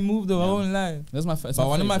crazy move, though. I won't lie. That's my. But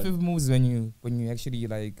one of my favorite moves is when you actually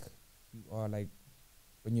like you are like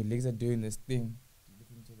when your legs are doing this thing.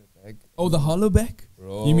 Oh, the hollow back?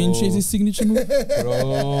 Bro. You mean Chezzy's signature move?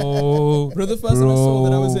 Bro, the first time I saw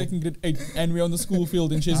that, I was like in grade 8 and we're on the school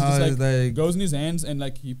field and Chezzy just like goes in his hands and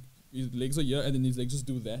like his legs are here and then his legs just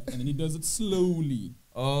do that and then he does it slowly.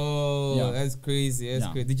 Oh, yeah. That's crazy.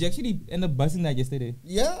 That's crazy. Did you actually end up busting that yesterday?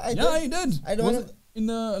 Yeah, I did. Yeah, I did. I don't know. In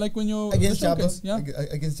the, like when you're against Jabber. Yeah.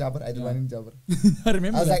 Against Jabber. I did one in Jabber. I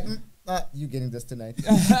remember I was like, you getting this tonight.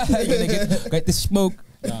 Got the smoke.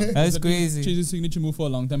 Yeah. That's crazy. Chezzy's signature move for a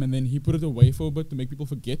long time and then he put it away for a bit to make people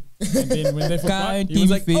forget. And then when they forgot, he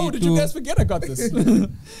was like, oh, did you guys forget I got this?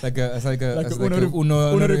 It's like a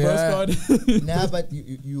Uno reverse card. Nah, but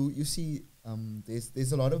you see,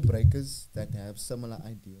 there's a lot of breakers that have similar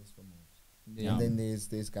ideas for moves. Yeah. And then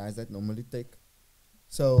there's guys that normally take.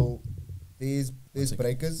 So there's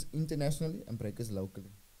breakers internationally and breakers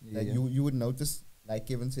locally. Like you would notice, like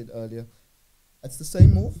Kevin said earlier, it's the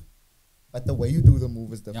same move, but the way you do the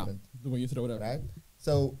move is different. Yeah, the way you throw it out. Right?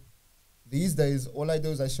 So these days, all I do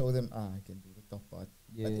is I show them, I can do the top part.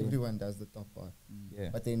 But everyone does the top part. Yeah.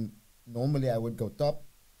 But then normally I would go top,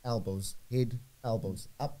 elbows, head, elbows,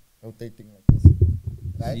 up, rotating like this.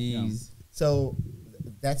 Right? Jeez. So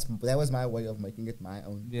that was my way of making it my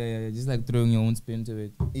own. Yeah. Just like throwing your own spin to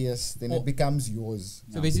it. Yes, then it becomes yours.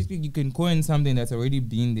 So basically you can coin something that's already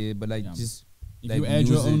been there, but like just if like you add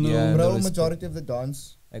your own bro, majority of the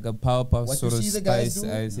dance like a powerpuff what sort you of see the guys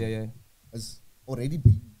spice do, as has already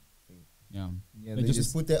been. Yeah. They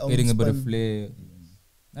just put their own getting spin. a bit of flair.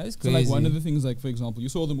 That is So crazy. like one of the things, like for example, you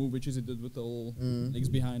saw the move which is he did with the legs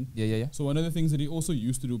behind. Yeah. So one of the things that he also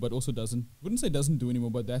used to do, but also wouldn't say doesn't do anymore,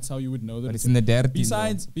 but that's how you would know that. But it's in the dirty.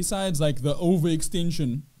 Besides like the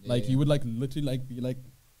overextension, he would like literally like be like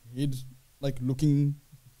head like looking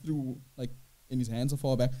through like and his hands are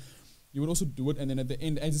far back. You would also do it, and then at the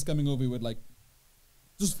end, as he's coming over, he would like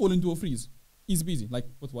just fall into a freeze. Easy peasy, like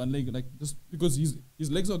with one leg, like just because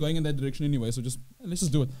his legs are going in that direction anyway. So just let's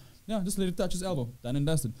just do it. Yeah, just let it touch his elbow. Done and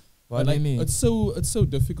dusted. What like, do you mean? it's so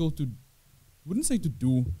difficult to, wouldn't say to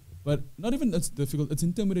do, but not even it's difficult. It's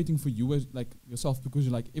intimidating for you as like yourself because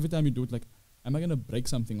you're like every time you do it, like, am I gonna break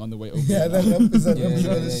something on the way over? Yeah, the rump is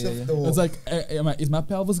gonna shift. It's like, is my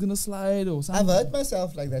pelvis gonna slide or something? I've hurt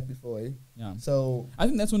myself like that before. Yeah. So I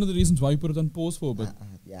think that's one of the reasons why you put it on pause for a bit.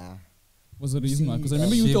 Yeah. Was the reason why? Because I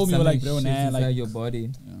remember you told me, you were like, bro, like your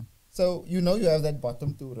body. Yeah. So you know you have that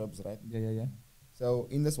bottom two ribs, right? Yeah. So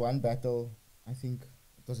in this one battle, I think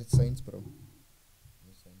it was at Saints, bro.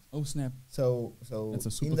 Oh snap! So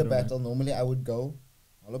in the battle, normally I would go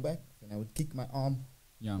hollow back, and I would kick my arm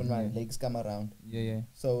when my legs come around. Yeah.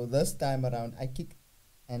 So this time around, I kicked,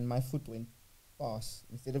 and my foot went past.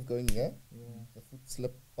 Instead of going here, the foot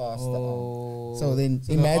slipped past the arm. So then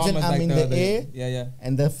imagine I'm like in the air,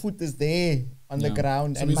 and the foot is there on the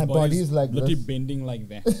ground, so and my body is like literally this. bending like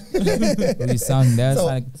that. You sound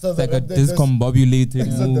like a discombobulated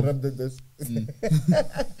So the move. rib did this.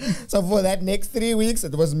 So for that next 3 weeks,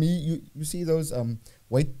 it was me. You see those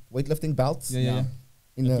weightlifting belts? Yeah.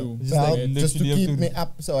 In the belt, just to keep me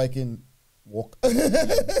up so I can walk.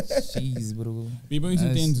 Jeez, bro. B-boy is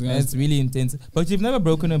intense, guys. That's really intense. But you've never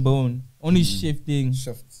broken a bone. Only shifting.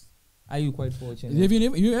 Shifts. Are you quite fortunate?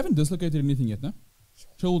 You haven't dislocated anything yet, no?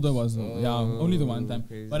 Shoulder was only the one time.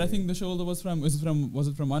 Crazy. But I think the shoulder was from was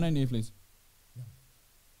it from one and a place? No.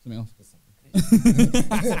 Something else.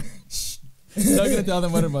 I'm not gonna tell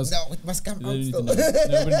them what it was. No, it must come They out don't need still. to know.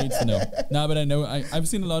 Nobody needs to know. No, but I know. I've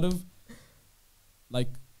seen a lot of like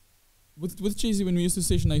with Chezzy when we used to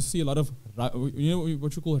session. I see a lot of you know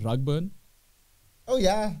what you call rug burn. Oh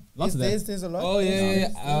yeah, Lots of that. there's a lot. Oh yeah.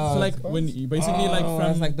 So like when you basically like from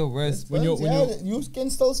that's like the worst. when you you can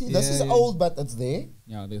still see this is old, but it's there.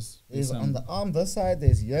 yeah there's On the arm this side,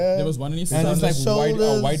 there's here. there was one in his And son, it's like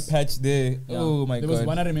shoulders. a white patch there. Yeah. Oh my there god. was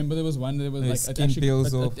one I remember. There was one that was The like skin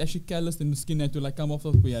peels off. actually calloused and the skin had to like come off.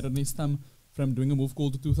 We had on his thumb from doing a move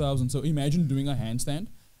called the 2000. So imagine doing a handstand,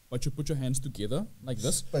 but you put your hands together like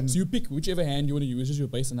this. Spin. So you pick whichever hand you want to use as your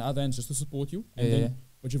base, and the other hand just to support you, and then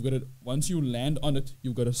but you've got to, once you land on it,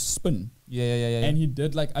 you've got to spin. Yeah. And he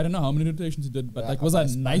did like, I don't know how many rotations he did, but Yeah, like was a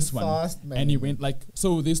nice one. fast, man. And he went like,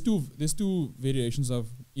 so there's two variations of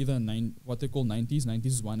either what they call 90s. 90s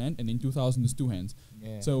is one hand, and then 2000 is two hands.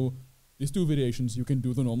 Yeah. So there's two variations. You can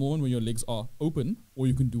do the normal one where your legs are open, or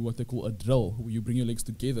you can do what they call a drill, where you bring your legs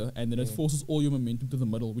together and then it forces all your momentum to the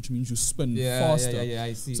middle, which means you spin faster. Yeah,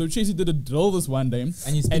 I see. So Chezzy did a drill this one day,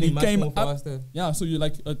 and you spinning he much came more up. faster. Yeah, so you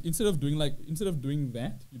like instead of doing that,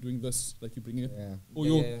 you're doing this, like you bring it, or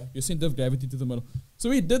your center of gravity to the middle.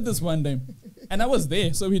 So he did this one day, and I was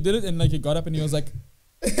there. So he did it, and like he got up and he was like,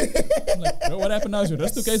 I'm like, bro, what happened now? Is your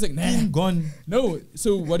wrist okay? He's like, nah, gone. No.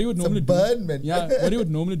 So what he would normally burn, man. yeah, what he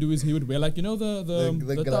would normally do is he would wear like, you know,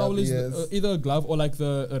 the towel is either a glove or like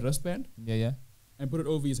a wristband. Yeah. And put it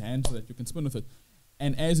over his hand so that you can spin with it.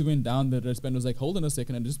 And as he went down, the wristband was like, hold on a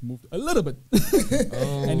second, and just moved a little bit.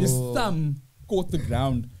 And his thumb caught the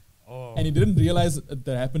ground. And he didn't realize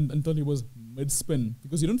that happened until he was mid-spin,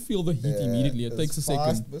 because you don't feel the heat immediately. It takes a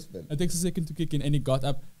second. It takes a second to kick in, and he got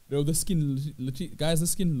up. Bro, the skin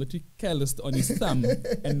literally calloused on his thumb,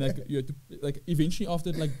 and like you had to, like, eventually after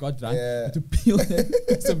it like got dry, you had to peel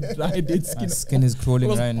that some dry dead skin. My skin is crawling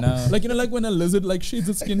right now. Like, you know, like when a lizard like sheds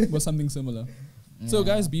its skin, was something similar. So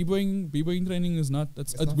guys, b-boying training is not.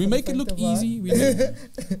 We make it look easy.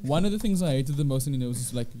 One of the things I hated the most in the nose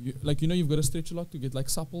is like you've got to stretch a lot to get like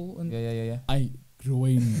supple and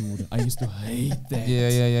groin, dude. I used to hate that.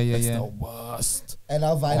 It's the worst. And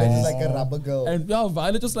our Violet is like a rubber girl. And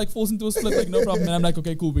Violet just like falls into a split, like no problem. And I'm like,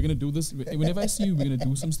 okay, cool, we're gonna do this. Whenever I see you, we're gonna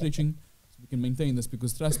do some stretching. We can maintain this,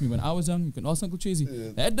 because trust me, when I was young, you can ask Uncle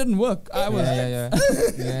Chezzy. That didn't work. I was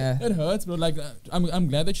it hurts, bro. Like I'm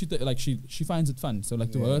glad that she finds it fun. So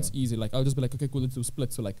like to her it's easy. Like I'll just be like, okay, cool, let's do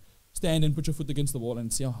splits. So like stand and put your foot against the wall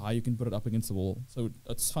and see how high you can put it up against the wall. So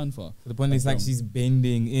it's fun for her. So the point is like she's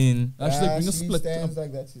bending in. She's like, bring a she split. stands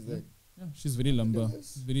like that. She's like, she's very limber,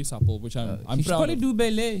 she's very supple, which I'm she proud of. probably do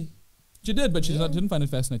ballet. She did, but she didn't find it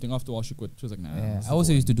fascinating. After a while, she quit. She was like, nah. Yeah, I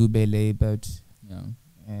also used to do ballet, but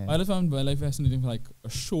I found ballet fascinating for like a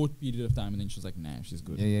short period of time, and then she was like, nah, she's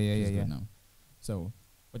good. She's good now. So,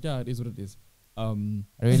 but yeah, it is what it is. I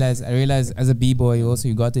realize as a b-boy,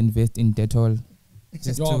 you got to invest in Dettol.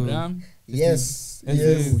 Just yes.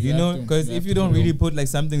 You know, because if you don't really put like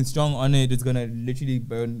something strong on it, it's gonna literally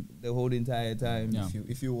burn the whole entire time. Yeah.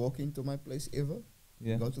 If you walk into my place ever,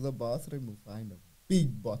 go to the bathroom, you find a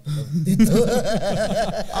big bottle of Dettol.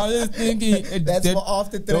 I was just thinking that's for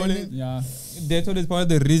after training. Yeah, Dettol is part of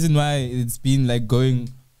the reason why it's been like going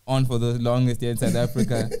on for the longest here in South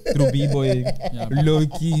Africa through b-boying, low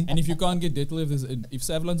key. And if you can't get Dettol, if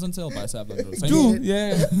Savlon's on sale, buy Savlon.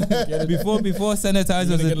 Before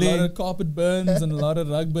sanitizer was a thing. A lot of carpet burns and a lot of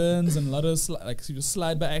rug burns and a lot of you just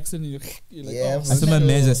slide by accident. You're like,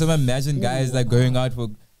 some imagine guys like going out for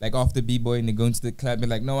like after b-boy and they go into the club and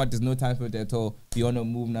like, no what, there's no time for that all. Be on a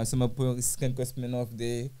move now. Someone put skin cosmetic off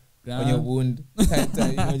there on your wound,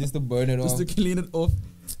 just to burn it off, just to clean it off.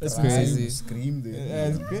 That's crazy. Scream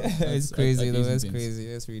there. It's crazy though. That's crazy.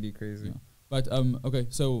 That's really crazy. Yeah. But okay,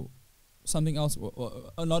 so something else.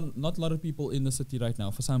 Not a lot of people in the city right now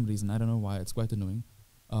for some reason. I don't know why. It's quite annoying.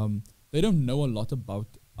 They don't know a lot about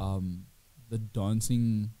the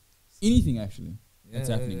dancing, anything actually that's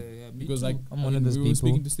happening. Because like I'm one of those we people. were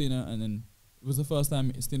speaking to Stina, and then it was the first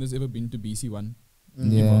time Stina's ever been to BC1.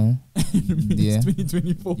 It's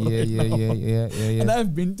 2024. Yeah. And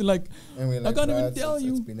I've been to like, I can't even tell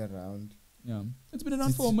you. It's been around. Yeah, it's been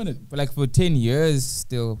around for a minute. But like for 10 years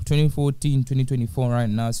still, 2014, 2024 right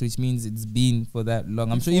now, so which means it's been for that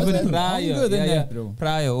long. I'm sure even prior,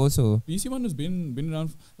 prior also. BC1 has been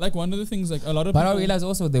around. Like one of the things, like a lot of but people. I realize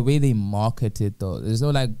also the way they market it though. There's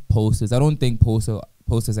no like posters. I don't think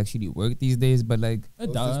posters actually work these days, but like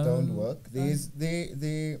posters don't work.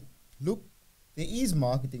 There is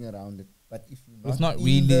marketing around it, but if you're not it's not in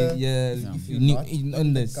really the, if you're not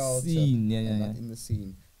in the culture scene, not in the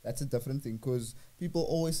scene, that's a different thing. Because people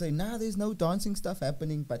always say, "Nah, there's no dancing stuff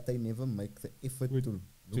happening," but they never make the effort to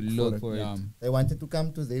look for it. They wanted to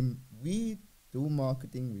come to them. We do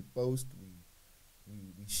marketing, we post, we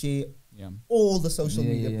share all the social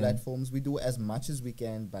media platforms. We do as much as we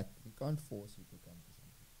can, but we can't force you to come to something.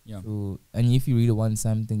 Yeah. So, and if you really want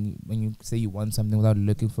something, when you say you want something without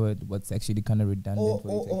looking for it, what's actually kind of redundant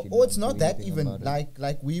or it's not that even.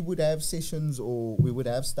 Like we would have sessions or we would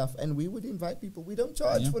have stuff and we would invite people. We don't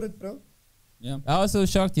charge for it, bro. Yeah. I was so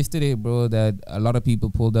shocked yesterday, bro, that a lot of people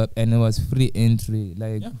pulled up and it was free entry.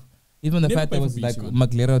 Like even the fact that was like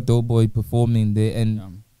Maglera Doughboy performing there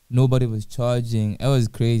and nobody was charging. It was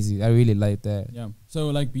crazy. I really like that. Yeah. So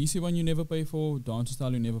like BC1 you never pay for, dance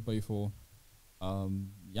style you never pay for.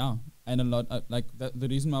 yeah, and a lot like that. The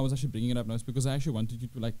reason why I was actually bringing it up now is because I actually wanted you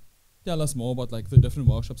to like tell us more about like the different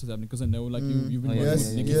workshops that's happening, because I know like you've been working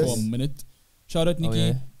with Nikki for a minute. Shout out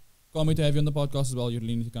Nikki. Call me to have you on the podcast as well. You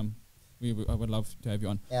really need to come. I would love to have you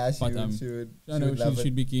on. Yeah, she would. I know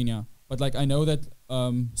she'd be keen, yeah. But like I know that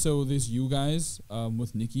so there's you guys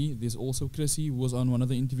with Nikki. There's also Chrissy, who was on one of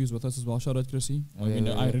the interviews with us as well. Shout out Chrissy. I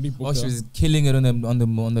already booked her. She was killing it on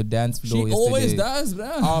the dance floor. She always does, bro.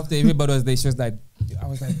 After everybody was there, she was like, I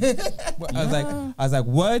was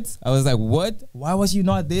like, what? Why was you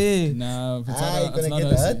not there? No, it's not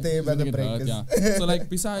get hurt there by the breakers. Yeah. So like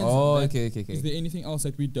besides, okay. Is there anything else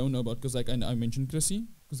that we don't know about? Because like I mentioned Chrissy,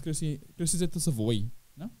 because Chrissy's at the Savoy.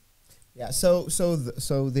 No. Yeah, so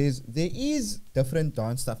there is different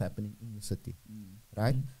dance stuff happening in the city,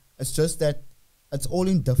 right? It's just that it's all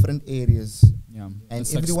in different areas. Yeah, and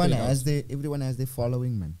everyone has their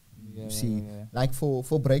following, man. Yeah, you see, like for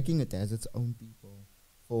breaking, it has its own people.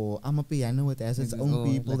 For Amapiano, it has its own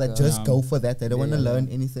people that just go for that. They don't want to learn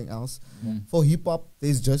anything else. For hip hop,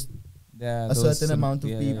 there's just a certain amount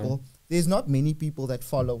of people. There's not many people that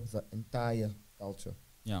follow the entire culture.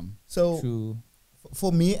 Yeah. So. True.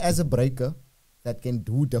 For me as a breaker that can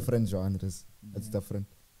do different genres, it's different.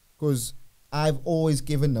 Because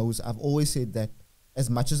Kevin knows, I've always said that as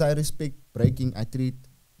much as I respect breaking, I treat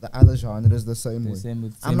the other genres the same way.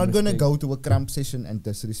 I'm not going to go to a crump session and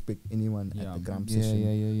disrespect anyone at the crump session.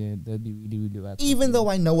 Yeah. That'd be really, really bad. Even though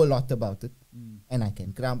I know a lot about it, and I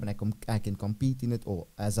can crump and I can compete in it, or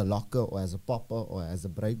as a locker, or as a popper, or as a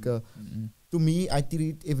breaker. To me, I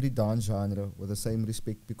treat every dance genre with the same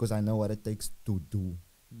respect, because I know what it takes to do.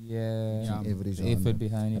 Every genre. Effort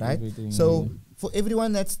behind it, right? So for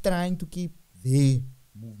everyone that's trying to keep their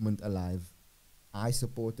movement alive, I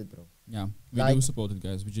support it, bro. Yeah, we do support it,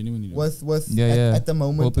 guys. We genuinely do. At the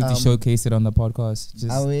moment, hoping to showcase it on the podcast.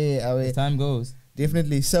 Just as time goes.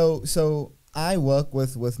 Definitely. So I work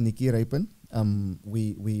with Nikki Rapen.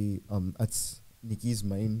 It's Nikki's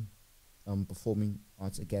main performing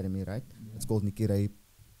arts academy, right? It's called Nikki Rape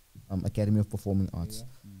Academy of Performing Arts.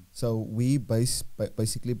 So we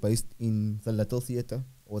basically based in the Little Theatre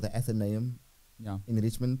or the Athenaeum in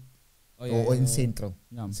Richmond or in Central.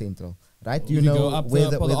 Central, right? You know where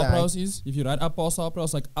the opera house is? If you ride up past the opera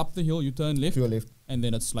house, like up the hill, you turn left. To your left. And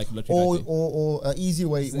then it's like literally or an easy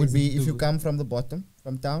way would be if you come from the bottom,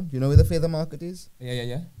 from town. You know where the Feather Market is?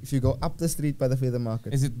 Yeah. If you go up the street by the Feather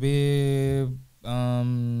Market. Is it where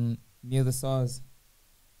near the SARS?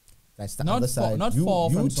 That's the other side. Not far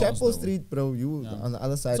from SARS. You Chapel Street, bro. On the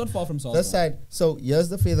other side. It's not far from SARS. This side. So here's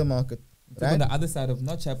the Feather Market. Right? On the other side of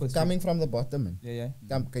not Chapel Street. Coming from the bottom, man. Yeah.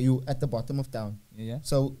 You at the bottom of town. Yeah.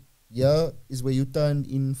 So here is where you turn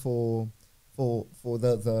in for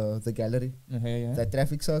the gallery. That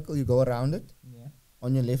traffic circle, you go around it. Yeah.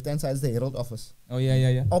 On your left hand side is the Herald office. Oh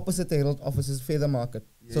yeah. Opposite the Herald office is Feather Market.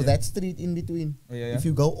 So that street in between. Oh yeah. If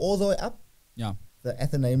you go all the way up, the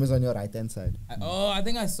Athenaeum is on your right hand side. I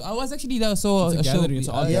think I was actually there. So it's a gallery. It's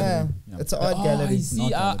an art gallery. It's an art gallery. I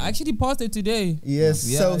see. I actually passed it today. Yes.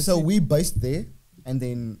 So we based there, and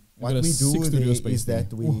then what we do there is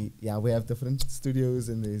that we have different studios,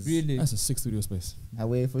 and there's that's a 6 studio space.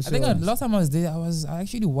 Away for sure. I think last time I was there, I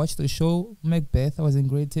actually watched the show Macbeth. I was in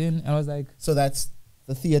grade 10, and I was like, so that's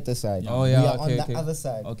the theater side. Oh yeah, we are on the other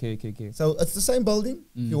side. Okay. So it's the same building.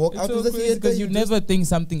 You walk out of the theater because you never think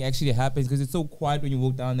something actually happens, because it's so quiet when you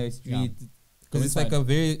walk down the street. Because it's like a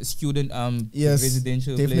very student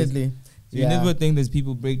residential definitely. place. So you never think there's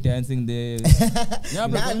people breakdancing there.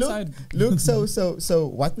 Look. So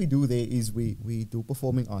what we do there is we do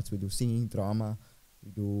performing arts. We do singing, drama.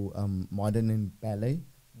 We do modern and ballet,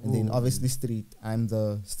 and then obviously street. I'm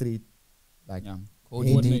the street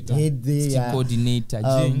coordinator. Coordinator.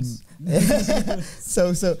 Jinx.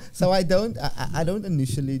 So I don't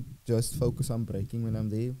initially just focus on breaking when I'm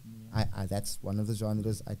there. I that's one of the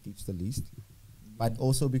genres I teach the least, but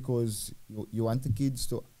also because you want the kids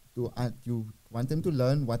to you want them to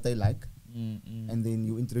learn what they like, and then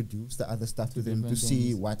you introduce the other stuff to them to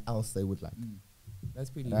see what else they would like. That's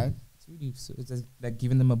pretty right. It's really it's just like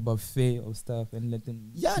giving them a buffet of stuff and let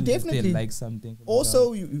them definitely if they like something.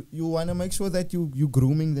 Also, you want to make sure that you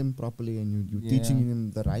grooming them properly and you teaching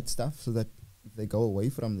them the right stuff, so that if they go away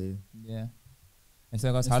from there. Yeah. And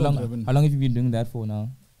so guys, how long have you been doing that for now?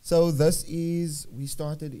 So we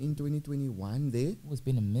started in 2021 there. Oh, it's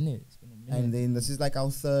been a minute. And then this is like our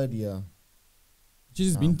 3rd year.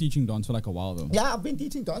 She's been teaching dance for like a while though. Yeah, I've been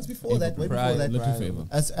teaching dance before that. Way before that. Little favor.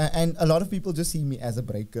 And a lot of people just see me as a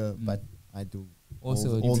breaker, but I do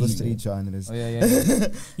also all the street genres. Oh yeah.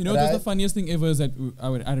 You know, that's the funniest thing ever is that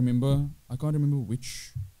I remember, I can't remember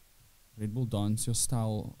which Redbull dance your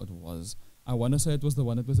style it was, I want to say it was the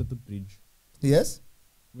one that was at the bridge Yes,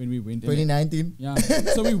 when we went. 2019. Yeah.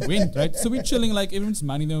 So we went, right? So we're chilling, like everyone's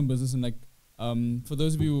minding their own business, and like, for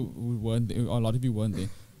those of you who weren't there, a lot of you weren't there.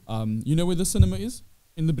 You know where the cinema is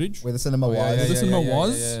in the bridge? Where the cinema was. Where the cinema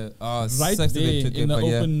was, right sucks there that they took in it, the but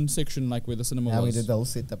open section, like where the cinema Yeah, we was. did the whole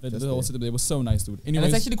setup. The just whole there. setup there was so nice, dude. And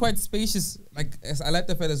Anyways, it's actually quite spacious. Like I like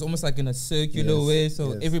the fact that it's almost like in a circular Yes, way,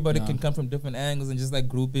 so yes. everybody Yeah. can come from different angles and just like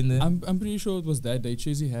group in there. I'm pretty sure it was that day.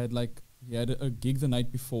 Chezzy had like he had a gig the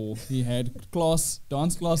night before. He had dance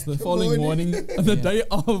class the following morning, the day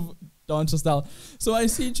of dance style. So I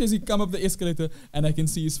see Chezzy come up the escalator, and I can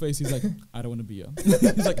see his face. He's like, I don't want to be here.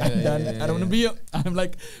 He's like, I'm done. I don't want to be here. I'm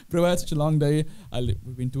like, bro, I had such a long day. We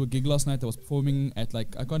went to a gig last night. I was performing at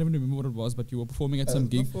like, I can't even remember what it was, but you were performing at some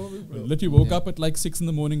gig. Literally woke up at like 6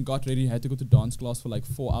 a.m, got ready, had to go to dance class for like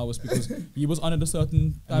 4 hours because he was on at a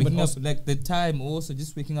certain time. And waking up, like the time also,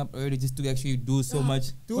 just waking up early just to actually do so much.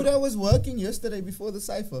 Dude, I was working yesterday before the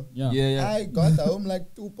cypher. Yeah. I got home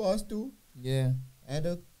like 2:02. Yeah. Had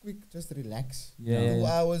a quick, just relax. Yeah. 2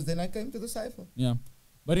 hours, then I came to the cypher. Yeah.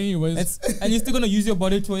 But anyways, And you're still gonna use your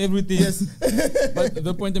body for everything. Yes. but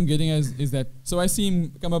the point I'm getting is that, so I see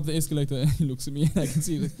him come up the escalator and he looks at me and I can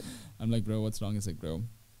see, like, I'm like, bro, what's wrong? He's like, bro,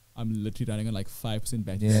 I'm literally running on like 5%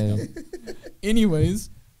 battery. Yeah. right now." Anyways,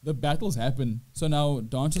 the battles happen. So now,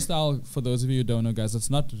 dancer style, for those of you who don't know, guys, it's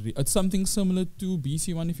not, it's something similar to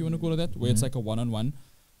BC1, if you want to call it that, where it's like a one-on-one.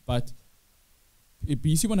 But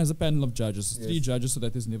BC1 has a panel of judges, Yes. 3 judges, so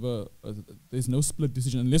that there's no split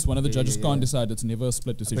decision. Unless one of the judges can't decide, it's never a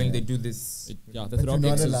split decision. When they do this. Yeah, But that's you're what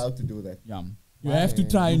not Rob allowed to do that. Yeah. You Why? have to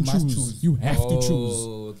try You and must choose. choose. You have to choose.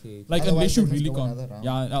 Okay. Like, Otherwise unless you they must really go can't. another round.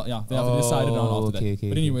 Yeah, they have to decide it on after that. Okay, But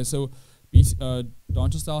okay. anyway, so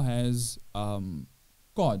dancer style has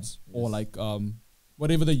cards or Yes. like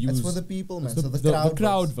whatever they use. That's for the people, man. The, So the the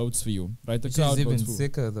crowd votes. votes for you, right? The Which crowd is even votes for you.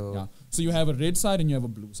 sicker though. Yeah. So you have a red side and you have a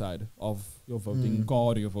blue side of your voting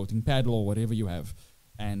card or your voting paddle or whatever you have.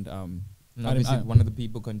 And And obviously, one of the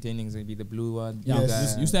people contending is going to be the blue one. yeah,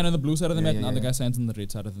 Yes. you stand on the blue side of the Yeah, mat, yeah, and the other yeah. guy stands on the red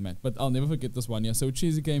side of the mat. But I'll never forget this one. Yeah, so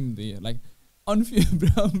Chezzy came there, like on fumes.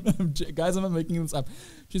 Guys, I'm not making this up.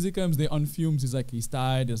 Chezzy comes there on fumes. He's like, he's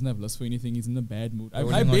tired, doesn't have lust for anything. He's in a bad mood. I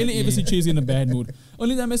Holding on barely to ever see me. Chezzy in a bad mood.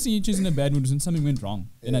 Only time I see Chezzy in a bad mood is when something went wrong,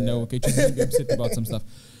 and I know, okay, Chezzy's gonna be upset about some stuff.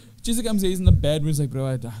 Chezzy comes there, he's in a bad mood. He's like, bro,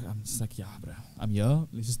 I'm just like, yeah, bro, I'm here.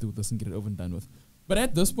 Let's just do this and get it over and done with. But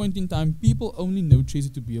at this point in time, people only know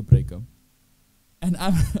Chezzy to be a breaker. And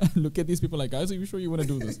I look at these people like, guys, are you sure you want to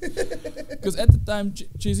do this? Because at the time,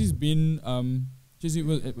 Chezzy's been, Chezzy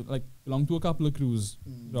was like belonged to a couple of crews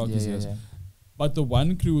throughout these years. But the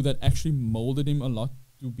one crew that actually molded him a lot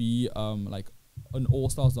to be like an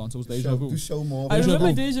all-stars dancer was Deja Vu. To show more. I Deja remember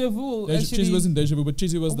Vu. Deja Vu. Chezzy was in Deja Vu, but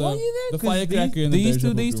Chezzy was the firecracker in they the used Deja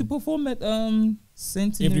to Vu they used to crew. perform at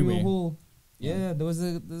Centenary Everywhere. Hall. Yeah, there was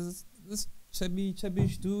this chubby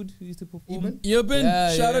dude who used to perform. Eben,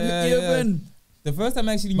 Yeah, shout out yeah, to yeah. Eben. The first time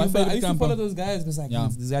I actually My knew, but I favorite used to camper. follow those guys because like Yeah.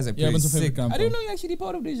 these guys are Yeah, pretty Eben's my favorite sick. I camper. didn't know you're actually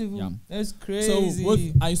part of Deja Vu. Yeah. That's crazy. So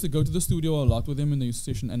I used to go to the studio a lot with him in the youth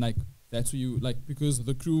station, and like that's where you like, because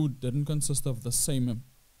the crew didn't consist of the same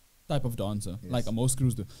type of dancer like most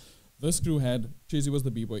crews do. This crew had Chezzy was the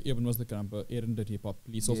b-boy, Evan was the camper, Aaron did hip hop,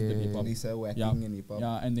 Lisa also did hip hop. Lisa whacking Yeah. and hip hop.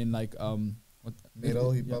 Yeah, and then like what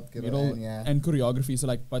Middle hip hop, middle yeah. and choreography. So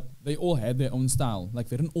like, but they all had their own style. Like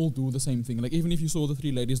they didn't all do the same thing. Like even if you saw the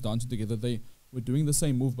 3 ladies dancing together, they were doing the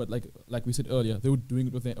same move, but like we said earlier, they were doing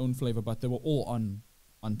it with their own flavor. But they were all on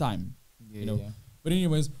time. yeah, you know. But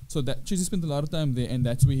anyways, so that Chezzy spent a lot of time there, and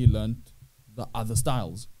that's where he learned the other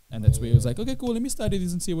styles. And that's where he was like, okay, cool, let me study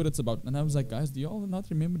this and see what it's about. And I was like, guys, do you all not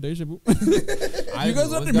remember Deja Vu? You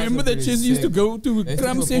guys not remember that Chezzy used to go to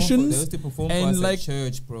crumb sessions? They used to perform and for us like at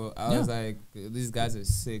church, bro. I was like, these guys are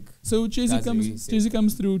sick. So Chezzy Guys are comes, really sick. Chezzy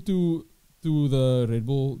comes through to the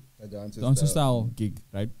Redbull The dancer style gig,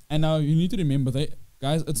 right? And now you need to remember that,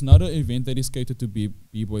 guys, it's not an event that is catered to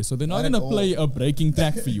b-boys. So they're not Not going at to all. play a breaking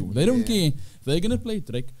track for you. They don't care. They're going to play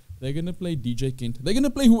Drake. They're going to play DJ Kent. They're going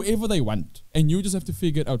to play whoever they want. And you just have to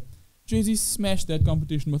figure it out. Chezzy smashed that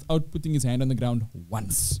competition without putting his hand on the ground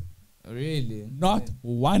once. Really? Not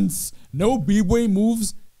once. No b-boy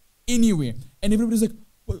moves anywhere. And everybody's like,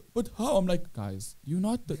 but how? I'm like, guys,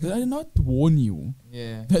 did I not warn you?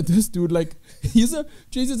 Yeah. That this dude, like,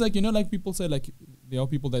 Chezzy's like, you know, like people say, like, there are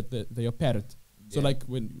people that they are parrot. So like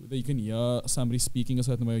when they can hear somebody speaking a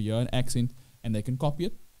certain way, or hear an accent, and they can copy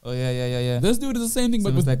it. Oh yeah. This dude is the same thing, So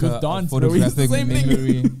but it's with like a dance. Bro. He's the photographic same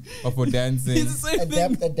memory thing. or for dancing. He's the same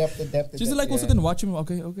thing. Adapt. She's like, also then watch him.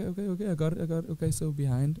 Okay. I got it. Okay, so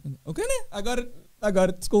behind. And okay, I got it.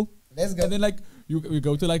 It's cool. Let's go. And then like we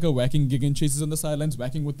go to like a whacking gig, and Chases on the sidelines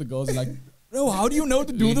whacking with the girls, and like bro, how do you know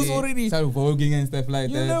to do this already? Start voguing and stuff like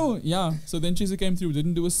You that. know, yeah. So then Chezzy came through,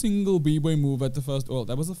 didn't do a single b-boy move at the first. Well,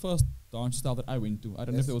 that was the first dance style that I went to. I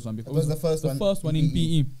don't know if there was one before. It was the first one. The first one in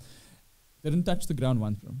PE. Didn't touch the ground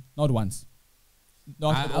once, bro. Not once.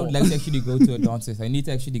 Not at I all. would like to actually go to a dance test. I need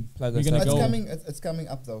to actually plug We're us gonna up. go. It's coming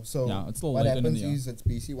up though. So Yeah, it's still what later in the happens year. is it's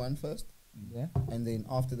BC1 first, Yeah. and then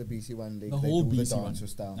after the BC1, they The whole do the BC1. dancer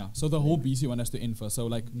style. Yeah, so the whole BC1 has to end first. So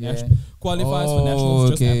like Yeah. qualifies for Oh, nationals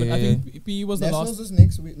just okay, happened. I yeah, think PE was the Nationals last.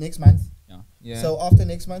 is next month. Yeah. So after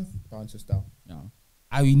next month, dancer style.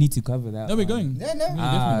 Yeah. We need to cover that. No, we're one. going. Yeah, no.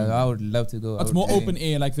 definitely. I would love to go. It's more open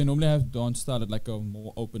air. Like they normally have dance style at like a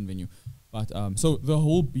more open venue. But so the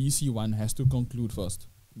whole BC1 has to conclude first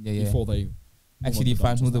Yeah. before they Actually move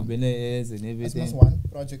find the who the dances winner is and It's everything. just one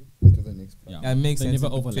project into the next project. Yeah. It makes They sense. never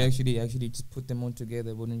To overlap. actually just put them all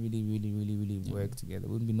together. It wouldn't really Yeah. work together.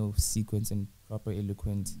 Wouldn't be no sequence and proper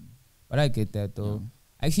eloquence. But I get that though.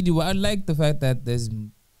 Yeah. Actually, I like the fact that there's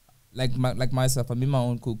like myself. I'm in my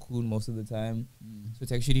own cocoon most of the time. So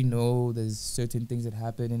to actually know there's certain things that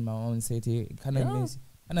happen in my own city, it kind of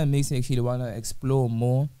makes me actually want to explore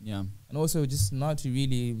more. Yeah. And also just not to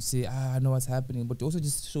really say, I know what's happening, but to also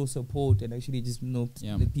just show support and actually just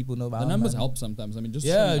let people know about The numbers man. help sometimes. I mean, just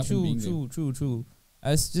showing up and being there. True.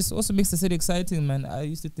 It just also makes the city exciting, man. I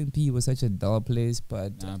used to think PE was such a dull place,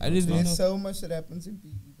 but Nah, I bro, didn't There's know. so much that happens in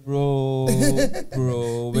PE. Bro.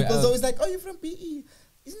 People's always like, oh, you're from PE.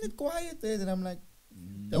 Isn't it quiet there? And I'm like,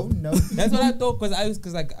 don't know. That's what I thought, because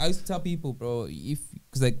I used to tell people, bro,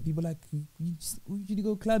 because like people like, we usually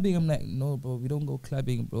go clubbing. I'm like, no, bro, we don't go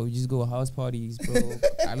clubbing, bro. We just go house parties, bro.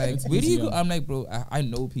 I like, It's where do you easier. go? I'm like, bro, I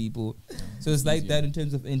know people. So it's like easier. that in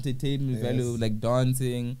terms of entertainment Yes. value, like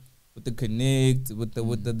dancing, with the connect, with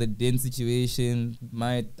the dance situation.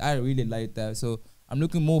 I really like that. So I'm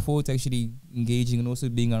looking more forward to actually engaging and also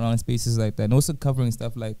being around spaces like that and also covering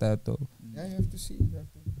stuff like that though. Yeah, you have to see. You have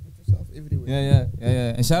to put yourself everywhere.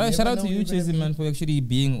 Yeah. And shout never out know to you, you're gonna Cheslyn, man, meet. for actually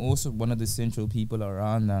being also one of the central people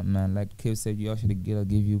around that, man. Like Kev said, you actually gotta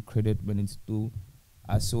give you credit when it's due.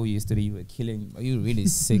 I saw yesterday you were killing. Are you really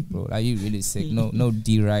sick, bro? Are you really sick? No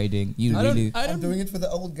deriding. You really. I'm doing it for the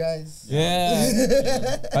old guys.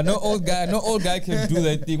 Yeah. But no old guy can do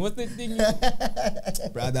that thing. What's that thing?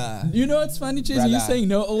 Brother. You know what's funny, Chezzy? You're saying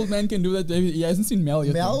no old man can do that. He hasn't seen Mel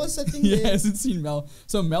yet. Mel was sitting He there. hasn't seen Mel.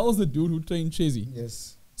 So Mel is the dude who trained Chezzy.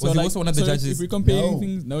 Yes. Was he also one of the judges? If we're comparing No.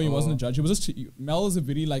 things, no, he wasn't a Oh. judge. He was just Mel is a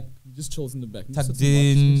very like he just chills in the back. He Tucked sits and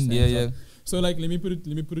watches, in. stands Yeah. up. So like let me put it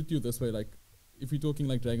to you this way, like if we're talking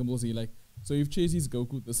like Dragon Ball Z, like so if Chezzy's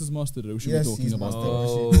Goku, this is Master Roshi Yes, we're talking he's about. Master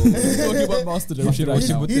Oh. We're talking about Master Roshi right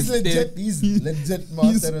now. He's legit. He's legit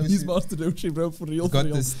Master He's Roshi. Master Roshi, bro, for real. Got for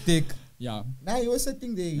real. the stick. Yeah. Nah, he was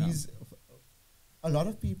sitting there. Yeah. He's a lot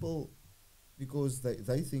of people because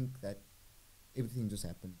they think that everything just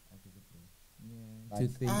happened out of the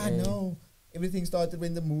blue. Like, no. Everything started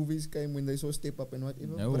when the movies came, when they saw Step Up and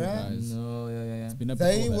whatever. No, Bruh. guys. No, yeah. It's been a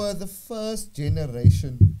They before were that. the first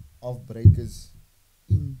generation of breakers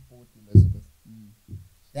in Port Elizabeth.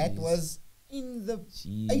 That Jeez. was in the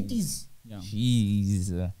Jeez. 80s. Yeah.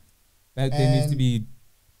 Jeez. Back then, we used to And- be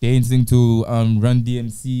dancing to Run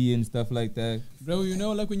DMC and stuff like that. Bro, you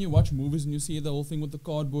know, like when you watch movies and you see the whole thing with the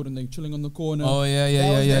cardboard and they're chilling on the corner. Oh yeah.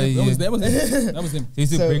 That was them. That was them. They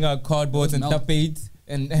used to So- bring out cardboards and Mel. tapete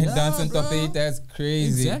and Yeah, dance on bro. tapete. That's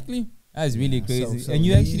crazy. Exactly. That's really Yeah, crazy. so And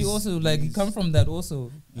you actually he's- also like you he's- come from that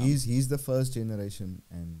also. He's the first generation,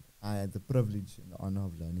 and I had the privilege and the honor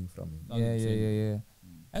of learning from him. Yeah.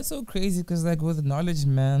 That's so crazy because like with knowledge,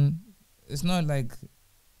 man, it's not like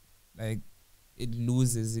it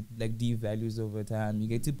loses, it like devalues over time. You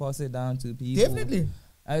get to pass it down to people. Definitely.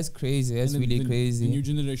 That's crazy. That's And then really the crazy. new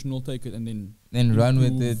generation will take it and then And run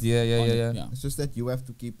with improve it. Yeah. on it. It's just that you have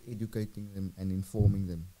to keep educating them and informing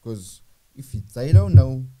them, because if they don't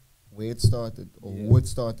know where it started or Yeah. who it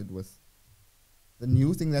started with, the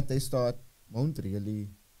new thing that they start won't really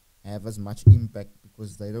have as much impact,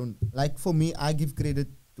 because they don't, like for me, I give credit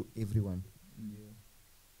to everyone,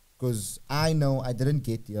 because I know I didn't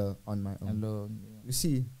get here on my own. Alone. Yeah. You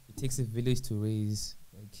see, It takes a village to raise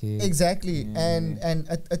a kid. exactly, Yeah. and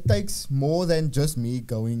it takes more than just me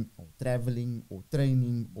going or traveling or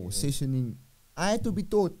training or Yeah. sessioning. I had to be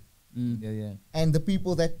taught. Yeah. And the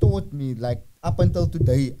people that taught me, like up until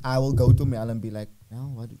today, I will go to Mel and be like,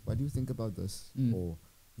 Mel, what do you think about this? Mm. Or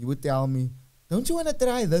he would tell me, don't you want to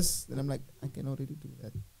try this? And I'm like, I can already do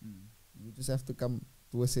that. You just have to come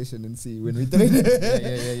to a session and see when we train.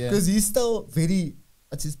 Yeah. Because he's still very,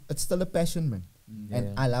 it's still a passion, man. And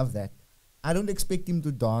Yeah. I love that. I don't expect him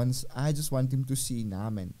to dance. I just want him to see, nah,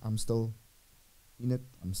 man, I'm still in it.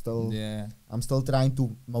 I'm still Yeah. trying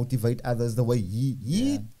to motivate others the way he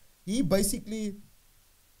Yeah. he basically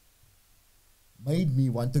made me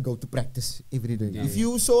want to go to practice every day. If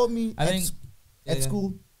you saw me at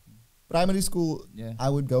school, primary school, I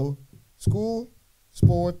would go school,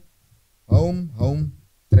 sport, home,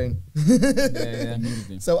 train.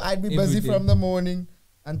 So I'd be busy from the morning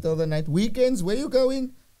until the night. Weekends, where you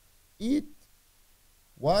going? Eat,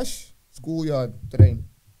 wash, schoolyard, train.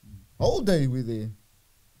 Whole day we're there.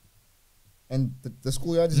 And the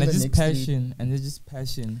schoolyard is in the next street. And there's just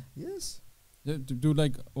passion. Yes. Do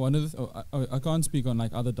like one of the I can't speak on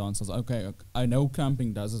like other dancers. Okay, I know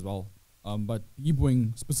camping does as well. But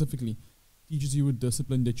b-boying specifically teaches you a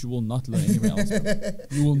discipline that you will not learn anywhere else.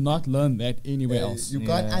 You will not learn that anywhere else. You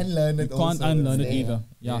can't unlearn it. You can't unlearn it either.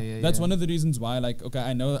 That's one of the reasons why. Like, okay,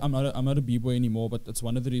 I know I'm not a b-boy anymore, but that's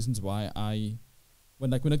one of the reasons why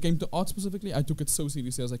when it came to art specifically, I took it so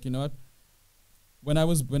seriously. I was like, you know what? When I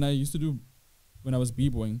was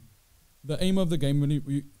b-boying, the aim of the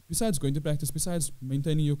game, besides going to practice, besides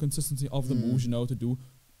maintaining your consistency of the moves you know to do,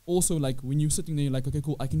 also like when you're sitting there, you're like, okay,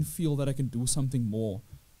 cool, I can feel that I can do something more.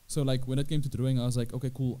 So like when it came to drawing, I was like, okay,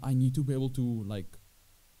 cool, I need to be able to like,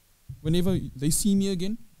 whenever they see me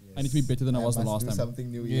again, I need to be better than I was the last time. Something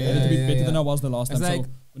new. I need to be better than I was the last time. So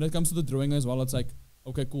when it comes to the drawing as well, it's like,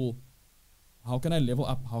 okay, cool, how can I level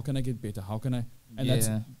up? How can I get better? How can I? And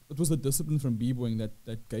it was the discipline from b-boying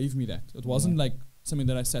that gave me that. It wasn't like something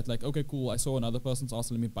that I said like, okay, cool, I saw another person's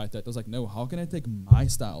ass, let me bite that. I was like, no, how can I take my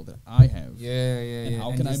style that I have? And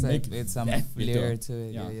how can I make it some flair to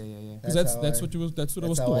it? Because that's what I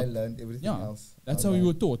was taught. I learned everything else. That's how we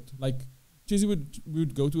were taught. Like Chezzy we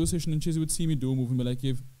would go to a session and Chezzy would see me do a move and be like,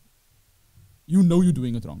 Kev, you know you're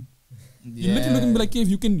doing it wrong. You literally look and be like, Kev,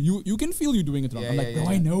 you can feel you're doing it wrong. I'm like, no,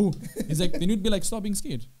 I know. He's like, then you'd be like, stop being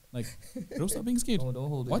scared. Like, bro, stop being scared. Don't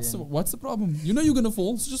hold it. What's the problem? You know you're gonna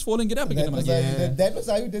fall, so just fall and get up again. That was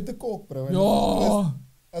how you did the cork, bro.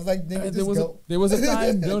 I was like, there was a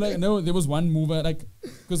time, bro, like, no, there was one mover, like,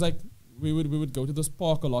 because like we would go to this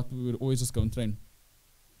park a lot. We would always just go and train.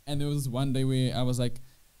 And there was one day where I was like,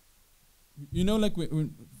 you know, like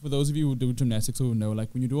for those of you who do gymnastics who know,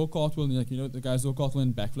 like when you do a cartwheel, and like, you know, the guys do a cartwheel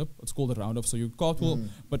and backflip. It's called a round off. So you cartwheel,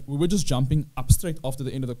 but we were just jumping up straight after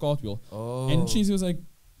the end of the cartwheel. And Chezzy was like,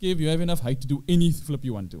 Kev, you have enough height to do any flip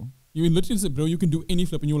you want to. You literally said, bro, you can do any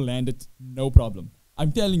flip and you'll land it, no problem.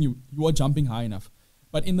 I'm telling you, you are jumping high enough.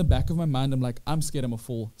 But in the back of my mind, I'm like, I'm scared I'm gonna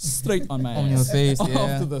fall straight on my ass. On your face,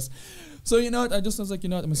 after this. So you know what, I was like, you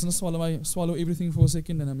know what, I'm just gonna swallow everything for a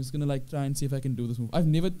second and I'm just gonna like try and see if I can do this move. I've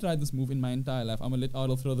never tried this move in my entire life. I'm gonna let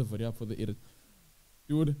Adel throw the video up for the edit.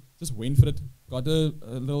 Dude, just went for it. Got a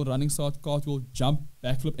little running start, cartwheel, jump,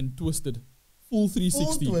 backflip and twisted. Full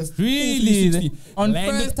 360. Full twist. Really? Full 360. On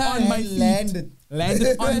landed first time? on my feet.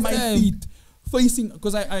 Landed on my feet. Facing,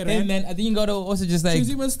 because I ran. Hey man, I think you gotta also just like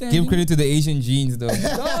give credit to the Asian genes though.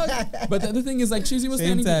 But the thing is, like, Chezzy was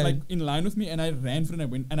standing like in line with me, and I ran for it.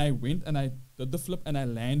 And I went and I did the flip, and I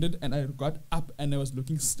landed, and I got up, and I was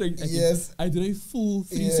looking straight at him. I did a full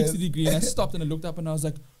 360 degree, and I stopped, and I looked up, and I was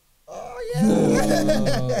like, oh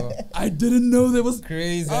yeah. I didn't know there was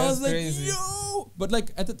crazy. I was like, crazy. yo. But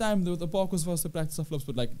like at the time, the park was for us to practice our flips,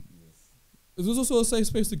 but like. It was also a safe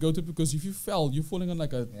space to go to because if you fell, you're falling on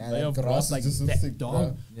like a layer of grass, like that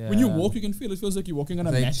dog. When you walk, you can feel it feels like you're walking on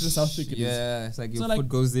a mattress. How thick it is. Yeah, it's like your foot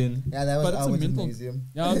goes in. Yeah, that was our gymnasium.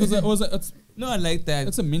 Yeah, because it's no, I like that.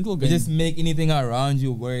 It's a mental game. You just make anything around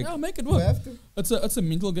you work. Yeah, make it work. You have to. It's a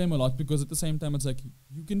mental game a lot because at the same time, it's like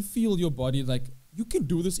you can feel your body like you can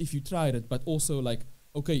do this if you tried it, but also like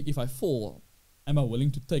okay, if I fall. Am I willing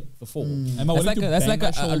to take the fall? Am I willing to that's like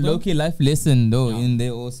a low-key life lesson though in there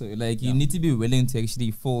also. Like you need to be willing to actually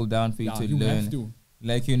fall down for you to learn. Have to.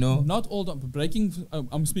 Like, you know. Not all the breaking,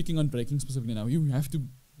 I'm speaking on breaking specifically now. You have to,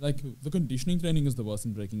 like, the conditioning training is the worst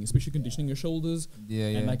in breaking, especially conditioning your shoulders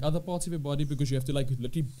and like other parts of your body because you have to like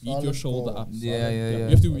literally beat your shoulder up. You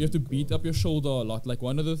have to beat up your shoulder a lot. Like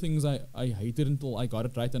one of the things I hated until I got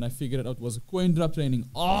it right and I figured it out was coin drop training.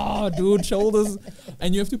 Dude, shoulders.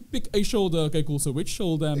 And you have to pick a shoulder. Okay, cool. So which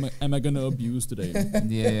shoulder am I gonna abuse today?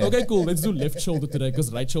 Okay, cool. Let's do left shoulder today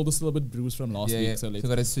because right shoulder's still a bit bruised from last week. So let's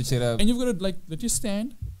gotta switch it up. And you've got to like let you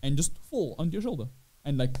stand and just fall onto your shoulder.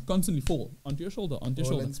 And like constantly fall onto your shoulder,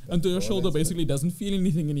 until your shoulder basically doesn't feel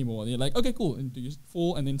anything anymore. And you're like, okay, cool. And you just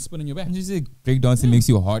fall and then spin on your back. And you say breakdancing makes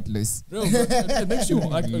you heartless. Bro, it makes you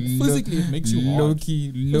like physically it makes you low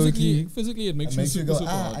key. Physically it makes you go. Super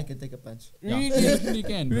hard. I can take a punch. Really, you literally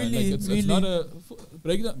can. Really, like it's not a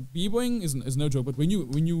breakdown. B-boying is no joke. But when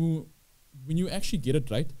you actually get it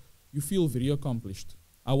right, you feel very accomplished.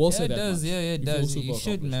 I will say that. It does. You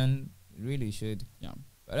should, man. Really should. Yeah.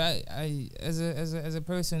 But I as a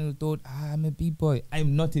person who thought I'm a b-boy,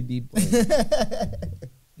 I'm not a b-boy.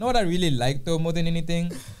 know what I really like though more than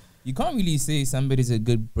anything? You can't really say somebody's a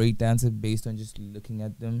good breakdancer based on just looking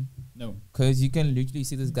at them. No. Because you can literally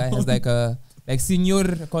see this guy has like a, like Senor,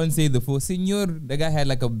 I can't say the full, Senor, the guy had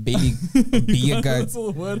like a belly, beer gut. That's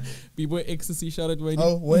all word. B-boy ecstasy, shout out Wayne.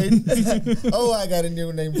 Oh, wait. Oh, I got a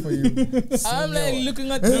new name for you. I'm like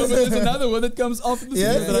looking at No, but there's another word that comes after the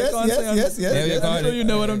Yes, Senor that I can't say. yes. Yeah, we I'm got sure it. you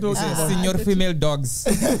know what I'm talking about. Senor female dogs.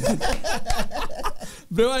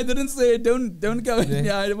 Bro, I didn't say it. Don't go. Yeah.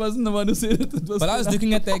 Yeah, I wasn't the one who said it. It was But I was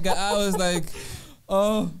looking at that guy, I was like,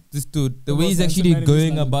 oh, this dude, the The way he's most actually handsome man in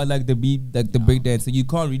going this about like the beat, like the Yeah. breakdance, so you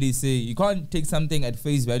can't really say, you can't take something at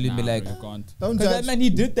face value and be like, bro, you can't. Don't because that judge. man, he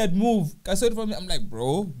did that move. I saw it from me, I'm like,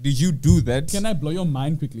 bro, did you do that? Can I blow your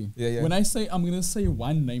mind quickly? Yeah. When I say I'm gonna say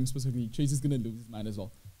one name specifically, Chase is gonna lose his mind as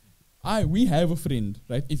well. We have a friend,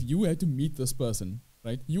 right? If you had to meet this person,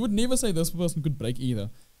 right, you would never say this person could break either,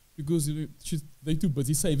 because they're too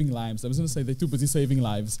busy saving lives. I was gonna say they're too busy saving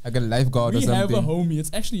lives. Like a lifeguard or We have something. a homie. It's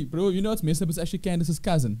actually, bro. You know what's messed up? It's actually Candace's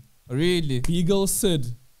cousin, Really? Beagle Sid.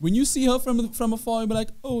 When you see her from afar, you'll be like,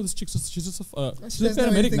 oh, this chick's she's just a She she's a doesn't know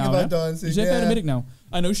paramedic anything now. about Nah? dancing, She's a yeah. paramedic now.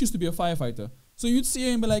 I know she used to be a firefighter. So you'd see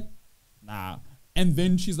her and be like, nah. And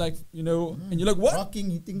then she's like, you know, and you're like, what? Rocking,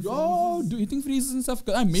 hitting Yo, freezes. do eating freezes and stuff.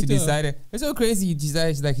 'Cause I met She her. decided, it's so crazy. She's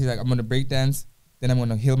like, I'm gonna break dance, then I'm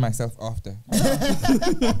gonna heal myself after.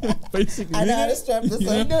 Basically. I know how to strap this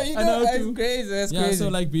Yeah. on. You I know, know that's too. crazy. That's Yeah, crazy. so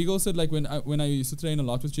like Beagle said, like when I used to train a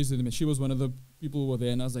lot with Cheslyn, she was one of the people who were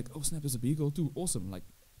there, and I was like, oh snap, there's a Beagle too, awesome, like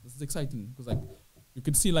this is exciting, because like you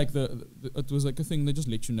could see like the it was like a thing that just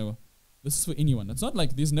let you know this is for anyone. It's not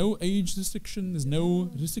like there's no age restriction, there's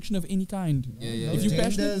no restriction of any kind. Yeah. No If you're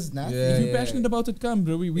genders, nothing. Yeah. If you're passionate about it, come,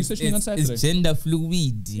 bro. We're sessioning on Saturday. It's gender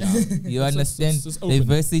fluid. You understand? It's open.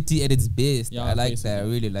 Diversity at its best. Yeah, I like that. I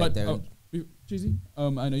basically. really like But that. Cheesy,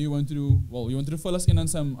 I know you want to fill us in on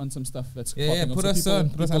some stuff that's Yeah, popping up, put so us people- on.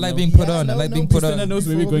 Put us. I people like know. being put Yeah, on. I no, like no, being put Christina on. knows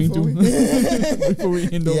where we're going Before to before we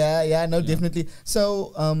end off. Yeah, no, Yeah. definitely.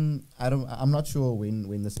 So, I'm not sure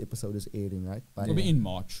when this episode is airing, right? But It'll be in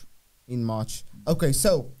March. in March. Okay,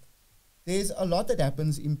 so there's a lot that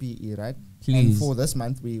happens in PE, right? And Please. for this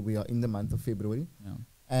month, we are in the month of February. Yeah.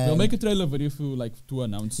 And They'll make a trailer video for like to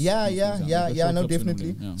announce. yeah, these yeah, things, yeah, the yeah. short No, clips and all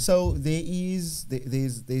definitely. that, yeah. So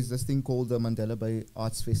there's this thing called the Mandela Bay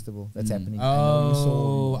Arts Festival that's happening. I know you Oh,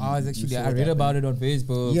 saw- I was you actually, saw I it read about happening. it on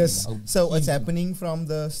Facebook. Yes. Oh, So it's jeez. happening from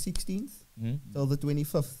the 16th Hmm? till the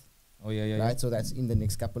 25th, Oh, yeah. right? So that's in the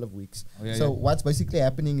next couple of weeks. Oh, yeah, So yeah. what's basically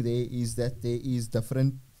happening there is that there is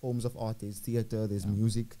different forms of art. There's theater, there's Yeah.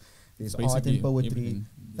 music, there's It's art basically and poetry. everything.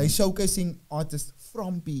 They're showcasing artists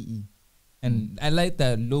from PE. And I like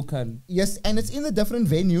that local. Yes, and it's in the different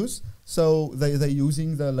venues. So they're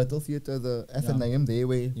using the little theater, the Athenaeum there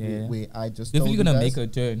where I just Definitely told you gonna guys. make a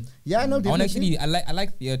turn. Yeah, no, I want definitely. actually, I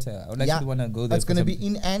like theater. I would Yeah. actually want to go there. It's gonna be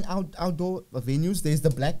in and outdoor venues. There's the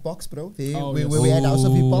Black Box, bro. There Oh, where, yes. where we had House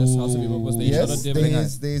of Hip Hop. Yes, House of Hip Hop was there. Shout Yes, out Devin.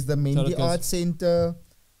 there's the Mendy Shout out Arts Center.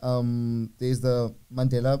 There's the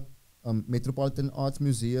Mandela Metropolitan Arts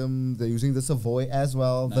Museum. They're using the Savoy as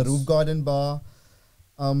well. The Nice. Roof Garden Bar.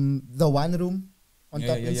 The One Room on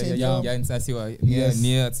top in Central. Yeah, in Sasiwa. Yes.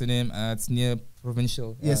 Near it's name. It's near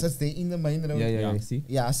Provincial. Yes, it's there in the main road. Yeah. Yeah. See.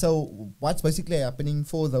 Yeah, so what's basically happening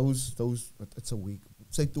for those it's a week,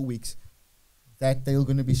 say 2 weeks, that they're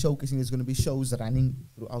going to be showcasing. There's going to be shows running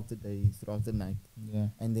throughout the day, throughout the night, Yeah.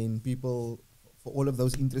 and then people, for all of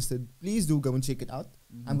those interested, please do go and check it out.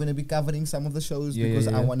 I'm going to be covering some of the shows Yeah, because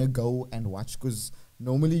yeah, I yeah. want to go and watch, because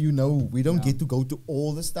normally we don't Yeah. get to go to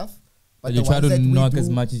all the stuff, But the you try ones to that we knock do- as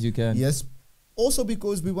much as you can. Yes, also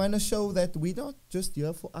because we want to show that we're not just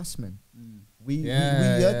here for us, man. We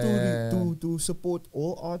Yeah, here yeah. to support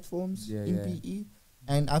all art forms Yeah, in yeah. PE,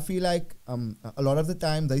 and I feel like a lot of the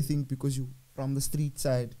time they think because you from the street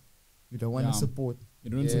side, you don't want to Yeah. support, You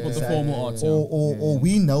don't Yeah. support the Yeah. formal arts. or Yeah.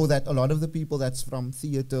 we know that a lot of the people that's from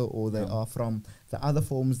theater or they Yeah. are from the other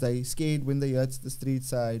forms, they scared when they hear it's the street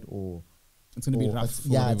side, or It's gonna be or rough. it's- for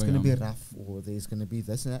yeah, it's whatever, gonna be rough, or there's gonna be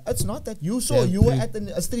this and that. It's not that. You saw Yeah, you were at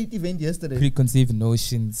a street event yesterday. Preconceived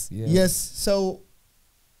notions. Yeah. Yes, so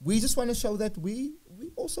we just want to show that we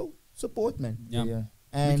also support, man. Yeah. Yeah.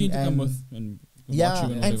 And, We're keen to come and with and we can yeah, watch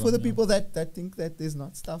you and for the whatever, people that think that there's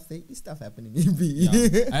not stuff, there is stuff happening in PE.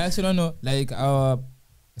 Yeah. I actually don't know. Like, I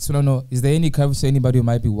still don't know. Is there any coverage to anybody who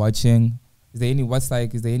might be watching? Is there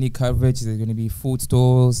any coverage? Is there going to be food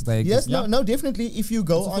stalls? Like, Yes, Yeah. no, definitely. If you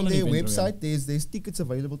go It's a on full their event, website, there's tickets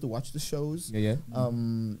available to watch the shows. yeah.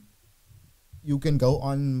 You can go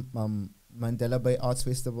on Mandela Bay Arts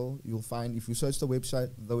Festival. You'll find, if you search the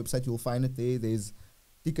website you'll find it there. There's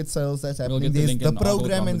ticket sales that's We'll happening. get the There's link the and I'll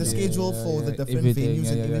program come and the with it. schedule Yeah, for the yeah, different everything, venues yeah,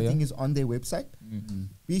 and yeah, everything yeah. is on their website. Mm-hmm.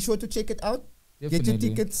 Be sure to check it out. Get your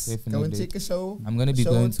tickets. Go and Definitely. check a show. I'm gonna be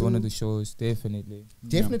show going or to one of two. the shows. Definitely.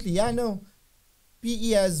 Definitely, yeah, no. PE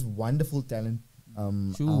has wonderful talent.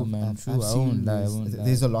 True, man. True. I seen won't lie.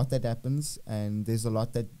 there's a lot that happens, and there's a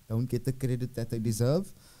lot that don't get the credit that they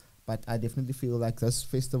deserve. But I definitely feel like this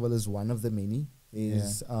festival is one of the many.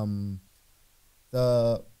 Is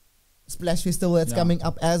the Splash Festival that's coming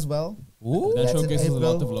up as well. Ooh. That That's in showcases a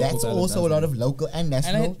lot of April. local That's talent also as a lot well. of local and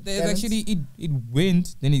national. And there's talents. actually it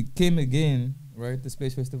went, then it came again, right? The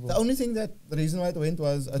Space Festival. The only thing that the reason why it went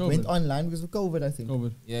was it went COVID. online because of COVID, I think.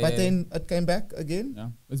 COVID. Yeah, But yeah. then it came back again. Yeah.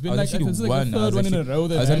 It's been I was like, actually it's like one. the I was third one in a actually- row.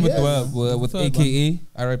 I was on with Yes. with Third AKA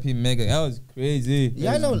RIP Mega. That was crazy.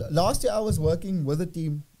 Yeah, no. Last year I was working with a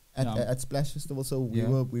team at, Yeah. at Splash Festival, so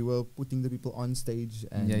we were putting the people on stage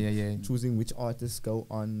and Yeah. choosing which artists go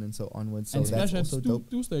on and so onwards. So And that's Splash had also dope.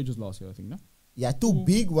 two stages last year, I think, no? Yeah, two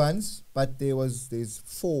big ones, but there's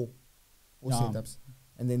four Yeah. setups,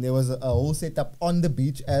 and then there was a whole setup on the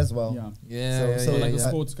beach as well. Yeah. Yeah, So like the yeah.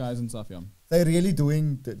 sports guys and stuff, yeah. They're really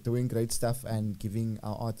doing great stuff and giving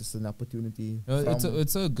our artists an opportunity. No, from-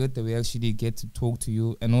 it's so good that we actually get to talk to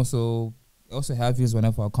you and also have you as one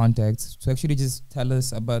of our contacts to actually just tell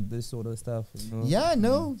us about this sort of stuff. You know? yeah,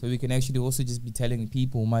 no. So we can actually also just be telling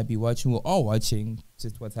people who might be watching or are watching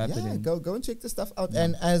just what's happening. Yeah, go and check the stuff out. Yeah.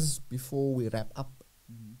 And as before we wrap up,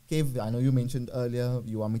 Kev, I know you mentioned earlier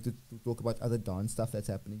you want me to talk about other dance stuff that's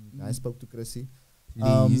happening. I spoke to Chrissy.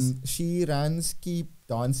 Please. She runs Keep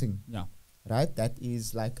Dancing, Yeah. right? That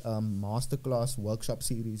is like a masterclass workshop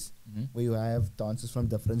series where you have dancers from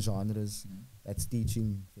different genres that's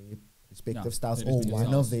teaching their respective styles their or respective one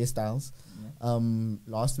styles. of their styles. Yeah.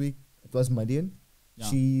 Last week it was Midian. Yeah.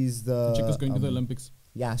 She's The chick was going to the um, Olympics.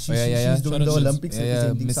 Yeah, Oh, yeah. she's doing Shout out the to Olympics yeah,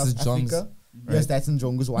 representing Mrs. South Jongs. Africa. Right. Yes, that's in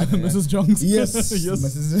Jongo's wife. Mrs. Jongs. Yes, Yes.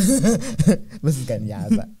 Mrs.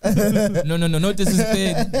 Ganyaza. No, no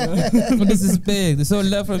disrespect. No disrespect. There's so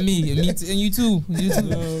love from me and you too.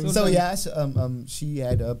 So yeah, she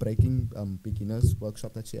had a breaking beginners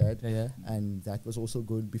workshop that she had, Yeah. and that was also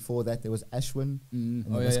good. Before that, there was Ashwin, and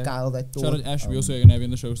Oh, there was yeah. Kyle that taught. Shout out Ash. We also going to have you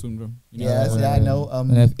in the show soon, bro. You know, Yes, yeah, I know.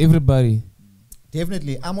 And have everybody.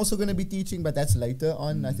 Definitely. I'm also going to be teaching, but that's later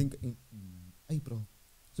on. I think in April.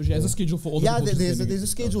 So she has a schedule for all the Yeah, people she's there's sending a you.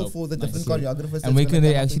 schedule Dope. for the Nice. different choreographers. And where that's can gonna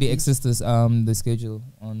they come up actually and teach. access this the schedule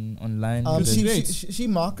online? Chrissy She creates. she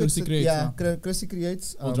markets Chrissy it, creates, yeah, yeah. Chrissy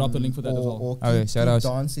creates. We'll drop the link for that as well. Or Okay, shout out.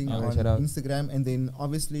 dancing Okay, on shout out. Instagram, and then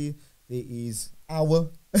obviously there is our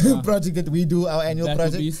Yeah. project that we do, our annual Battle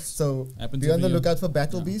project. Beasts So happens be on the every year. lookout for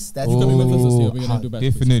Battle Yeah. Beasts. That's You coming with us this year? Oh, We're gonna do Battle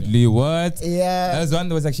Beasts, definitely. What? yeah. That was one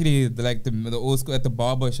that was actually the old school at the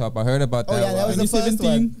barber shop. I heard about Oh, that. yeah, that one. was the first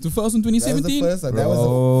 2017. 2017. That was the first one. That was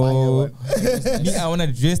a fire one. Me, I wanna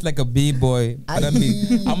dress like a B-boy. But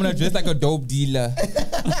I'm gonna dress like a dope dealer.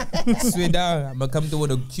 Swear down. I'm gonna come to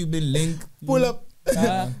with a Cuban link. Pull up. It's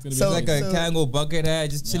gonna be So- like a Kango bucket hat,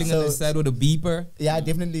 just chilling on the So- side with a beeper. Yeah,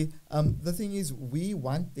 definitely. The thing is, we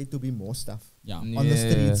want there to be more stuff Yeah. on the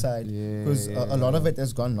street side Yeah, because yeah, a lot of it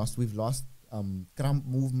has gone lost. We've lost crump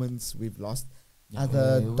movements. We've lost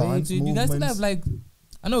other Wait, dance dude, you guys movements. still have like,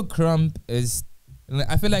 I know Crump is.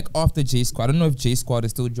 I feel like after J Squad, I don't know if J Squad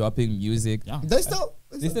is still dropping music. Yeah. They still.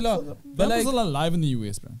 They still are. But But like, like, still alive in the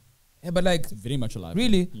US, bro. yeah, but like, It's very much alive.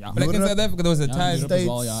 really? Yeah. But like in Europe- South Africa, there was a Yeah, time. Europe as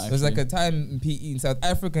well, yeah, There was like actually. a time in PE in South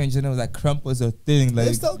Africa in general, like Crump was a thing. They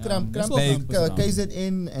Like, still Yeah, crump. there's Crump. still crump around.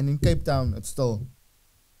 KZN and in Cape Town, it's still.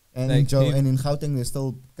 And in Like, if- and in Gauteng, there's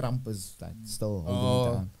still crump is like still holding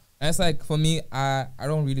it Oh. down. and it's like for me, I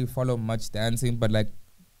don't really follow much dancing, but like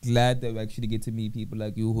glad that we actually get to meet people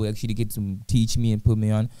like you who actually get to teach me and put me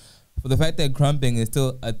on. For the fact that crumping is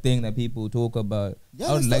still a thing that people talk about, Yeah,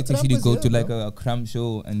 I would there's like to still actually go crumpers to here, like bro. a crump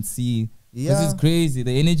show and see. This Yeah. is crazy.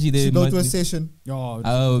 The energy there Should go must to a be. session. Oh,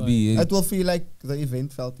 I will be. It will feel like the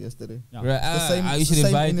event felt yesterday. Yeah. Right, It's the same, you it's should the same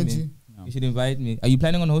invite energy. me. Yeah. You should invite me. Are you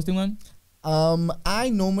planning on hosting one? I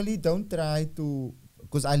normally don't try to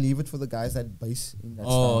because I leave it for the guys that base in that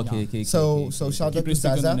Oh, style. okay, okay. So okay. shout Keep out to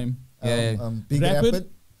respect on the Zaza. name. Yeah, Big Rapid. Rapid.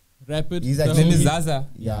 Rapid. He's the actually- His name is homie. Zaza.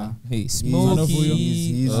 Yeah. Hey, He's, Smokey.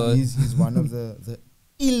 he's one of the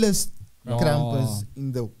illest Oh. crampers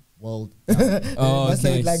in the world. Oh, Must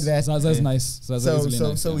say okay. it like that. Zaza's Okay. nice. Zaza is really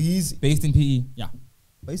nice. So yeah. he's Based in PE.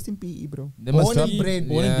 based in PE, bro. They must Born drop- and bred.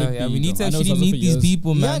 Born and bred Yeah, PE, we need to though. I know actually Zaza meet for these years.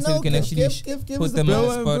 people, Yeah, man, so no, we can actually Kev put is the them on bro.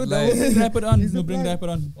 the Bro, spotlight. bring Rapid on. He's No, the bring guy. Rapid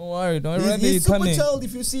on. Don't worry, don't worry. He's He's super coming. chilled.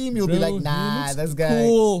 If you see him, you'll Bro, be like, he nah, looks this guy.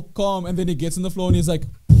 Cool, calm, and then he gets on the floor and he's like,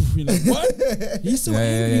 poof, you're like, what? He's so Yeah, yeah,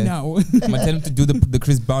 angry yeah. now. I'm gonna tell him to do the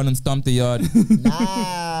Chris Brown and stomp the yard.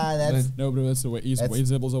 Nah, that's. No, bro, that's the way. His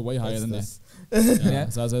That's- levels are way higher than that. this. Yeah.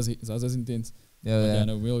 Zaza's intense. Yeah, But yeah.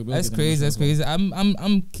 no, we'll That's get him on the crazy. show That's as well. crazy.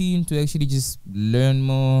 I'm keen to actually just learn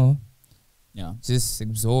more. Yeah. Just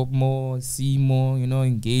absorb more, see more, you know,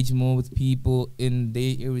 engage more with people in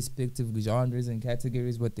their irrespective genres and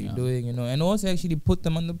categories, what they're doing, you know, and also actually put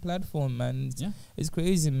them on the platform, man. It's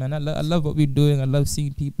crazy, man. I love what we're doing. I love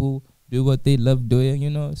seeing people do what they love doing, you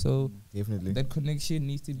know. So definitely that connection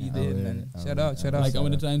needs to be there, man. Shout out. Like, I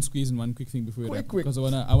want to try and squeeze in one quick thing before we wrap, because I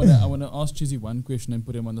wanna ask Chezzy one question and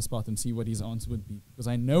put him on the spot and see what his answer would be, because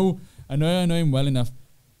I know him well enough.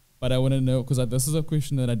 But I want to know, because this is a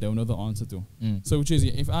question that I don't know the answer to. So,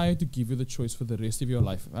 Chezzy, if I had to give you the choice for the rest of your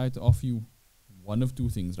life, if I had to offer you one of two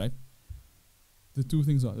things, right? The two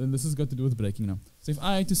things are, and this has got to do with breaking now. So, if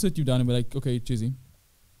I had to sit you down and be like, okay, Chezzy,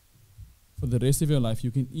 for the rest of your life,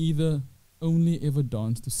 you can either only ever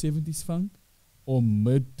dance to 70s funk or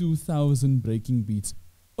mid-2000 breaking beats.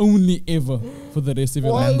 Only ever for the rest of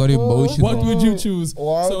your life. Got emotional. What would you choose?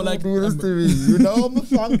 Why so, like, do this to me? You know I'm a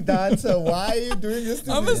funk dancer. Why are you doing this to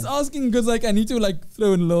me? I'm just asking because, like, I need to, like,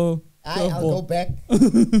 throw in low. I'll go back. I'll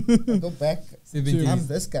go back. 70s. I'm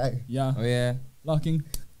this guy. Yeah. Oh yeah. Locking.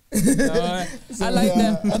 I like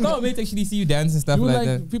that. I can't wait to actually see you dance and stuff You like like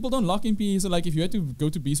that. people don't lock in PE, so like if you had to go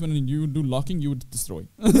to BC1 and you do locking, you would destroy.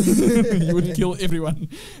 You would kill everyone.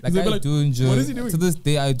 Like They'd be I do enjoy. what is he doing? To this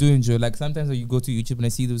day, I do enjoy. Like sometimes when you go to YouTube and I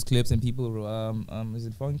see those clips and people, is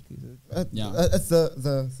it funk? Is it? It's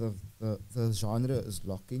the genre is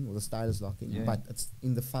locking, or the style is locking, but it's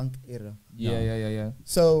in the funk era. Yeah.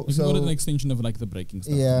 So you can call it an extension of like the breaking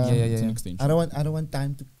stuff. Yeah. It's an extension. I don't want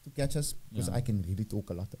time to catch us, because I can really talk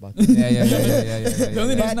a lot about Yeah. The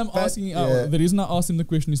only reason I'm asking, the reason I asked him the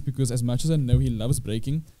question is because as much as I know he loves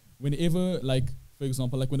breaking, whenever, like, for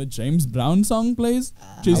example, like when a James Brown song plays,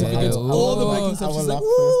 Chezzy gets all the breaking stuff. She's like,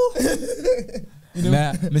 woo! You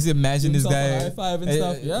know, imagine this guy. High five and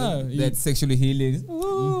stuff. Yeah. That sexually healing.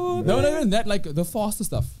 No, not even that. Like the faster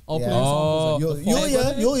stuff. I'll play songs. You'll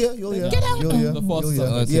hear. Get out. The faster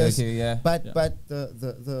stuff. Yes. Okay, yeah. But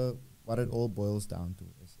the what it all boils down to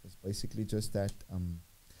is basically just that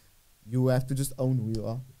you have to just own who you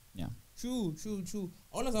are. Yeah. True.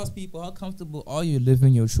 Always ask people, how comfortable are you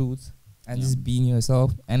living your truth and just being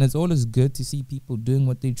yourself? And it's always good to see people doing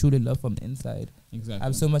what they truly love from the inside. Exactly. I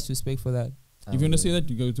have so much respect for that. If you want to say that,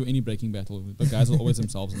 you go to any breaking battle. The guys are always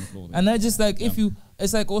themselves on the floor. And I just like, if you,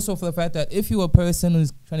 it's like also for the fact that if you're a person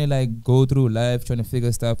who's trying to like go through life, trying to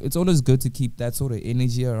figure stuff, it's always good to keep that sort of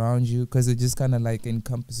energy around you, because it just kind of like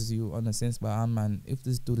encompasses you on a sense. But man, if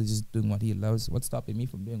this dude is just doing what he loves, what's stopping me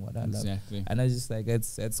from doing what I love? Exactly. And I just like,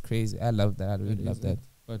 that's crazy. I love that. I really love that.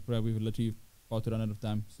 But bro, we've literally about to run out of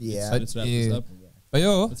time. So Yeah. let's wrap this up. But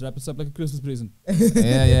yo, Let's wrap this up like a Christmas present.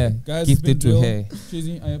 yeah. Guys, Gifted to her.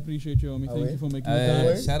 Chezzy, I appreciate you, homie. Thank you for making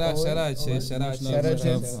the time. Shout out, Chess.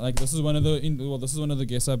 Like this is one of the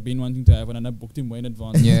guests I've been wanting to have, and I booked him way in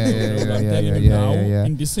advance. Yeah.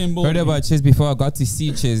 In December. Heard about Chess before. I got to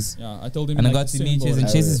see Chess. Yeah, I told him. And like I got to meet Chess, and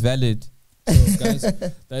Chess is valid. So guys,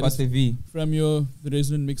 that is V. from the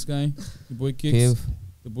resident mix guy, the boy Kicks, Kev.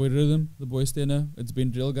 the boy Rhythm, the boy Stena. It's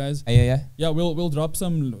been drill, guys. Yeah. Yeah, we'll drop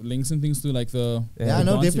some links and things to like the Yeah,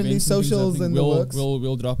 no, dance definitely events and things socials happening. and the works.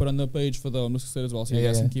 We'll drop it on the page for the homeless state as well, so you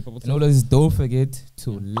guys can keep up with it. And always don't forget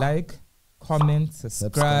to like, comment,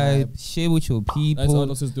 subscribe, share with your people. That's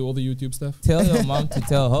all. Just do all the YouTube stuff. Tell your mom to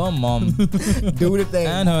tell her mom. Do the thing.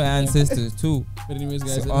 And her ancestors too. But anyways,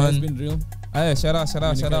 guys, So it has been real. Shout out.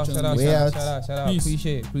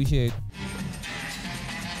 Appreciate. Appreciate.